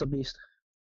Smith, that's a beast.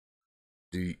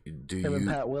 Do Him and you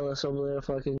Pat Willis over there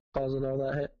fucking causing all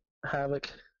that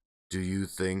havoc. do you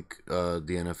think the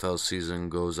NFL season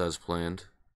goes as planned?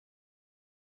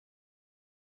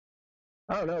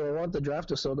 I don't know. They want the draft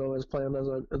to still go as planned as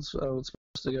it's supposed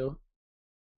to go,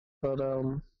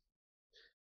 but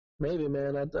maybe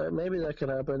man, maybe that could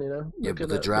happen. You know, Yeah, but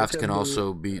the they draft can could be.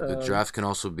 also be the draft can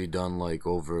also be done like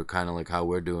over kind of like how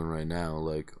we're doing right now,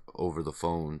 like over the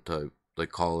phone type,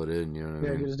 like call it in. You know what I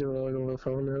Yeah, you can mean? just do it like over the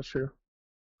phone. That's true.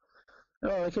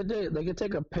 Oh, they could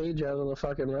take a page out of the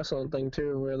fucking wrestling thing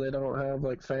too, where they don't have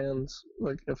like fans.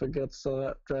 Like if it gets to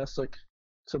that drastic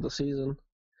to the season.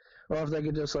 Or if they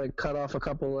could just like cut off a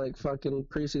couple like fucking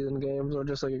preseason games, or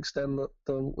just like extend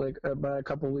the like by a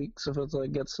couple weeks if it's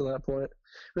like gets to that point.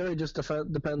 Really, just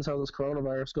depends how this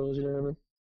coronavirus goes. You know what I mean?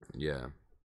 Yeah,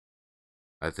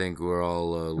 I think we're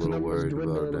all a If little numbers worried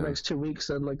dwindle about it, in the Dan. next 2 weeks,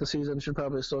 then like the season should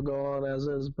probably still go on as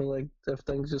is. But like if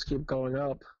things just keep going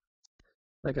up,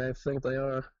 like I think they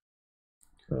are,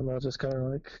 I'm not just kind of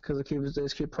like because they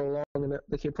just keep prolonging it.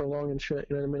 They keep prolonging shit.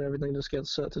 You know what I mean? Everything just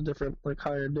gets set to different like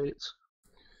higher dates.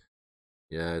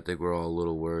 Yeah, I think we're all a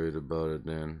little worried about it,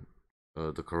 Dan.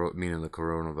 Meaning the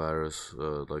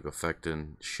coronavirus, like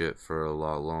affecting shit for a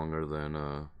lot longer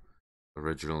than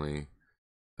originally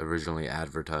originally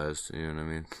advertised. You know what I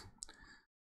mean?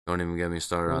 Don't even get me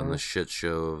started on the Uh, shit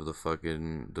show of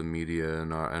the media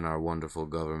and our wonderful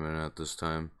government at this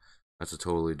time. That's a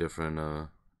totally different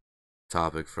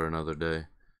topic for another day.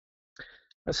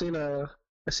 I seen a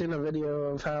I seen a video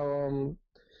of how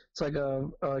it's like a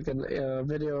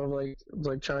video of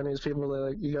like Chinese people that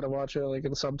like you gotta watch it like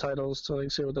in subtitles to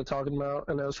like see what they're talking about,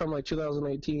 and it was from like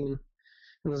 2018,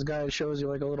 and this guy shows you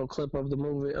like a little clip of the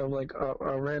movie of like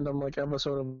a random like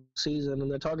episode of season,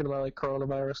 and they're talking about like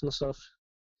coronavirus and stuff,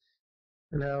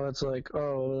 and how it's like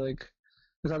like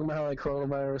they're talking about how like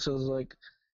coronavirus is like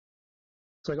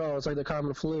it's like it's like the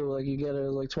common flu, like you get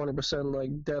it like 20%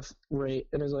 like death rate,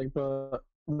 and it's like but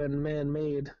when man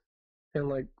made and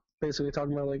like basically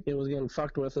talking about like it was getting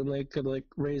fucked with, and they could like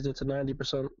raise it to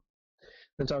 90%.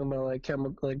 They're talking about like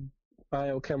chemical, like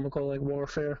biochemical, like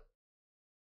warfare.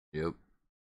 Yep,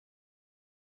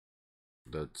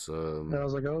 that's And I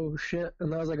was like, oh shit!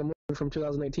 And that was like a movie from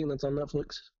 2018 that's on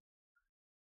Netflix.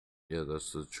 yeah,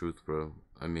 that's the truth, bro.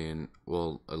 I mean,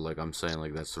 well, like I'm saying,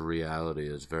 like that's the reality.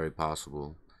 It's very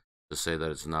possible. To say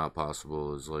that it's not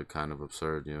possible is like kind of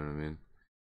absurd. You know what I mean?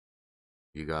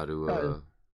 You got to Oh,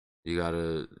 you got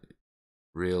to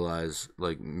realize,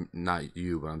 like, not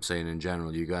you, but I'm saying in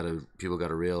general, people got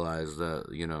to realize that,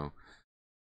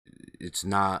 it's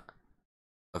not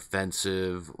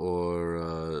offensive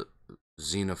or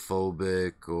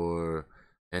xenophobic or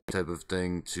any type of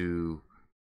thing to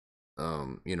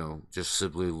just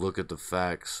simply look at the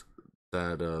facts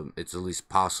that it's at least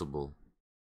possible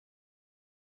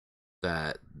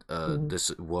that mm-hmm.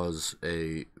 this was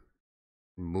a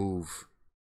move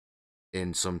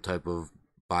in some type of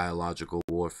biological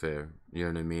warfare. You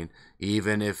know what I mean?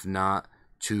 Even if not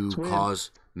It's to weird.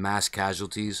 cause mass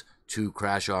casualties, to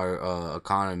crash our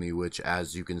economy, which,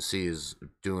 as you can see, is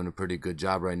doing a pretty good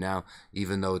job right now.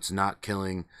 Even though it's not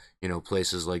killing,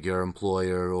 places like your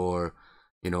employer or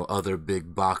other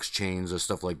big box chains or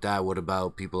stuff like that. What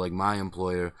about people like my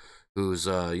employer, who's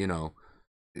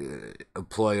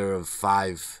employer of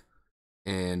five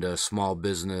and a small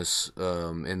business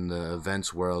in the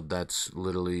events world that's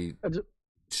literally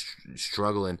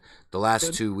struggling. The last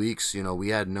Good. 2 weeks, we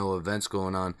had no events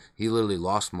going on. He literally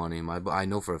lost money. I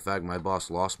know for a fact my boss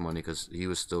lost money because he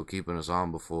was still keeping us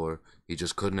on before he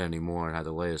just couldn't anymore and had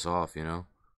to lay us off. Yeah.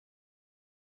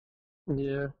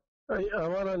 I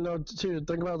want to know too.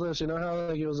 Think about this. You know how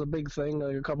like it was a big thing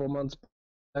like a couple months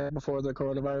back before the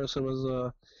coronavirus. It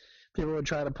was people would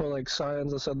try to put like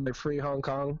signs that said like "Free Hong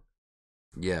Kong."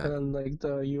 Yeah. and then like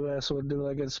the U.S. would do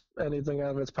like anything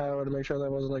out of its power to make sure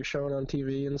that wasn't like shown on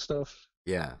TV and stuff.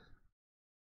 Yeah.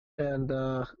 And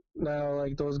now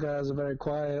like those guys are very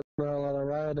quiet. Not a lot of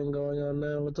rioting going on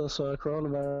now with this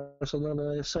coronavirus, and then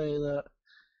they say that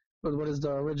what is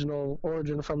the original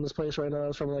origin from this place right now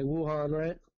is from like Wuhan,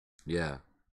 right? Yeah.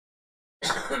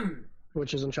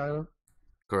 Which is in China.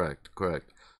 Correct.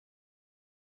 Correct.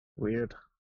 Weird.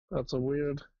 That's a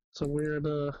weird. It's a weird.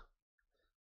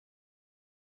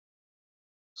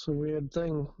 It's a weird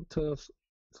thing to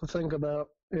think about.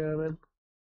 You know what I mean?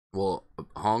 Well,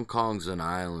 Hong Kong's an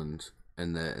island,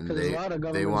 and Because there's a lot of they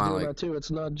governments want doing like that too.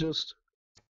 It's not just.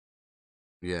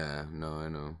 yeah. No, I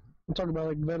know. I'm talking about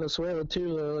like Venezuela too.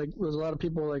 Like there's a lot of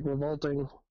people like revolting,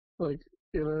 like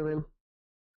you know what I mean?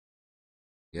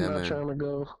 Yeah, I'm not man. trying to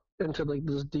go into like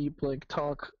this deep like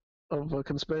talk of a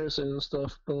conspiracy and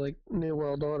stuff, but like New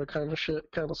World Order kind of shit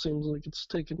kind of seems like it's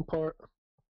taking part.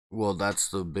 Well, that's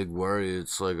the big worry.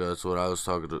 It's like that's what I was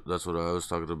talking to. That's what I was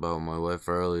talking about with my wife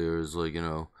earlier. Is like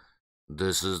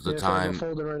this is the Yeah, so like we're time.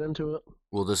 folding right into it.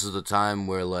 Well, this is the time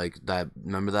where like that.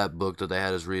 Remember that book that they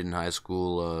had us read in high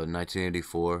school,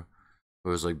 1984, where it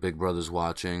was like Big Brother's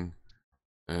watching,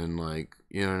 and like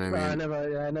you know what I I mean? never,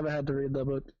 yeah, I never had to read that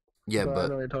book, Yeah, but I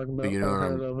know what you're talking but about. I've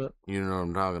heard of it. you know what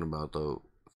I'm talking about though.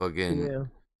 Fucking Yeah,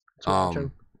 it's watching.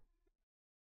 um,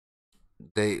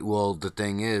 the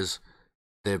thing is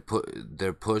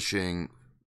they're pushing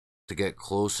to get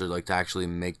closer, like to actually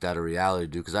make that a reality,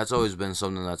 dude. Because that's always been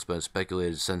something that's been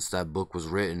speculated since that book was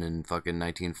written in fucking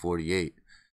 1948.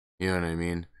 You know what I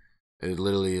mean? It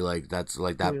literally like that's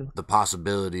like that Yeah. the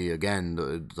possibility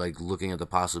again, like looking at the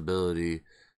possibility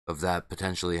of that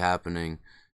potentially happening.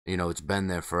 You know, it's been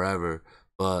there forever,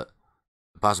 but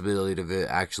the possibility of it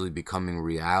actually becoming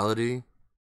reality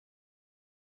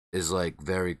is like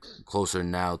very closer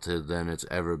now to than it's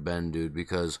ever been, dude.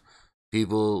 Because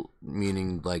people,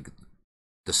 meaning like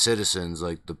the citizens,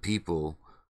 like the people,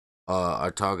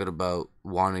 are talking about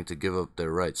wanting to give up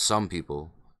their rights. Some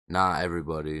people, not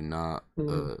everybody, not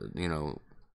Mm-hmm.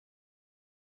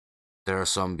 there are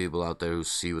some people out there who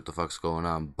see what the fuck's going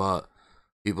on, but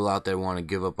people out there want to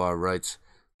give up our rights,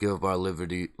 give up our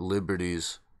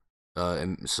liberties,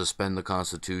 and suspend the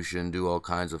Constitution, do all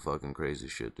kinds of fucking crazy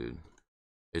shit, dude.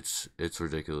 It's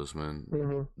ridiculous, man.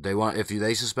 Mm-hmm. They want if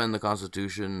they suspend the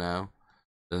Constitution now,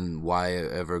 then why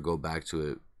ever go back to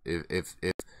it? If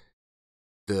the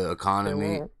They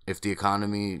economy won't. if the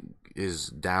economy is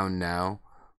down now,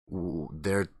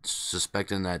 they're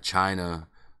suspecting that China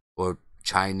or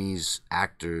Chinese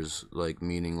actors, like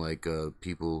meaning like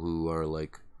people who are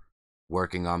like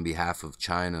working on behalf of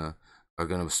China, are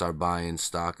gonna start buying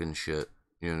stock and shit.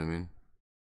 You know what I mean?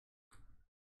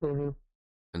 Mm-hmm.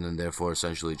 And then therefore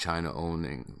essentially China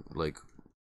owning like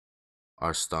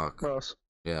our stock. Us.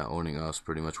 Yeah, owning us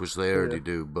pretty much, which they Yeah. already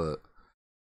do, but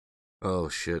oh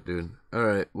shit, dude.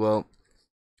 Alright, well,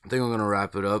 I think I'm gonna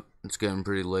wrap it up. It's getting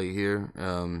pretty late here.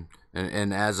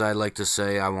 And as I like to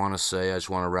say, I just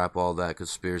wanna wrap all that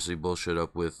conspiracy bullshit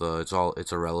up with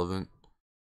it's irrelevant.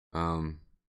 Um,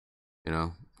 you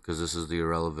know, because this is the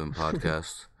irrelevant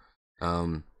podcast.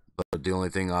 Um, but the only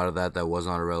thing out of that was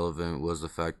not irrelevant was the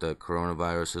fact that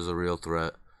coronavirus is a real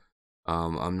threat.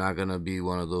 I'm not gonna be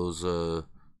one of those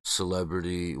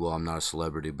celebrity. Well, I'm not a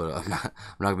celebrity, but I'm not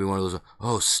gonna be one of those.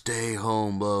 Oh, stay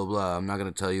home, blah blah. I'm not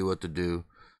gonna tell you what to do.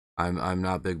 I'm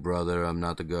not Big Brother. I'm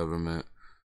not the government.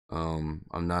 I'm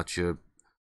not your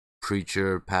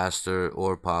preacher, pastor,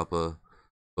 or papa.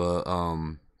 But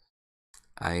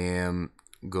I am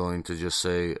going to just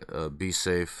say, be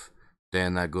safe.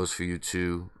 Dan, that goes for you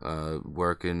too.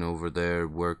 Working over there,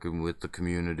 working with the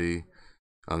community.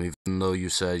 Even though you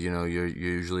said you're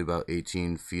usually about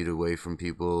 18 feet away from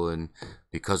people, and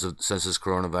because of since this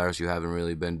coronavirus, you haven't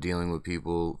really been dealing with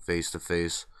people face to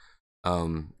face.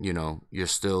 You're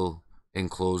still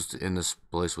enclosed in this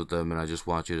place with them, and I just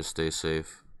want you to stay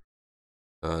safe.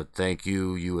 Thank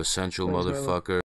you, you essential Thanks, brother. motherfucker.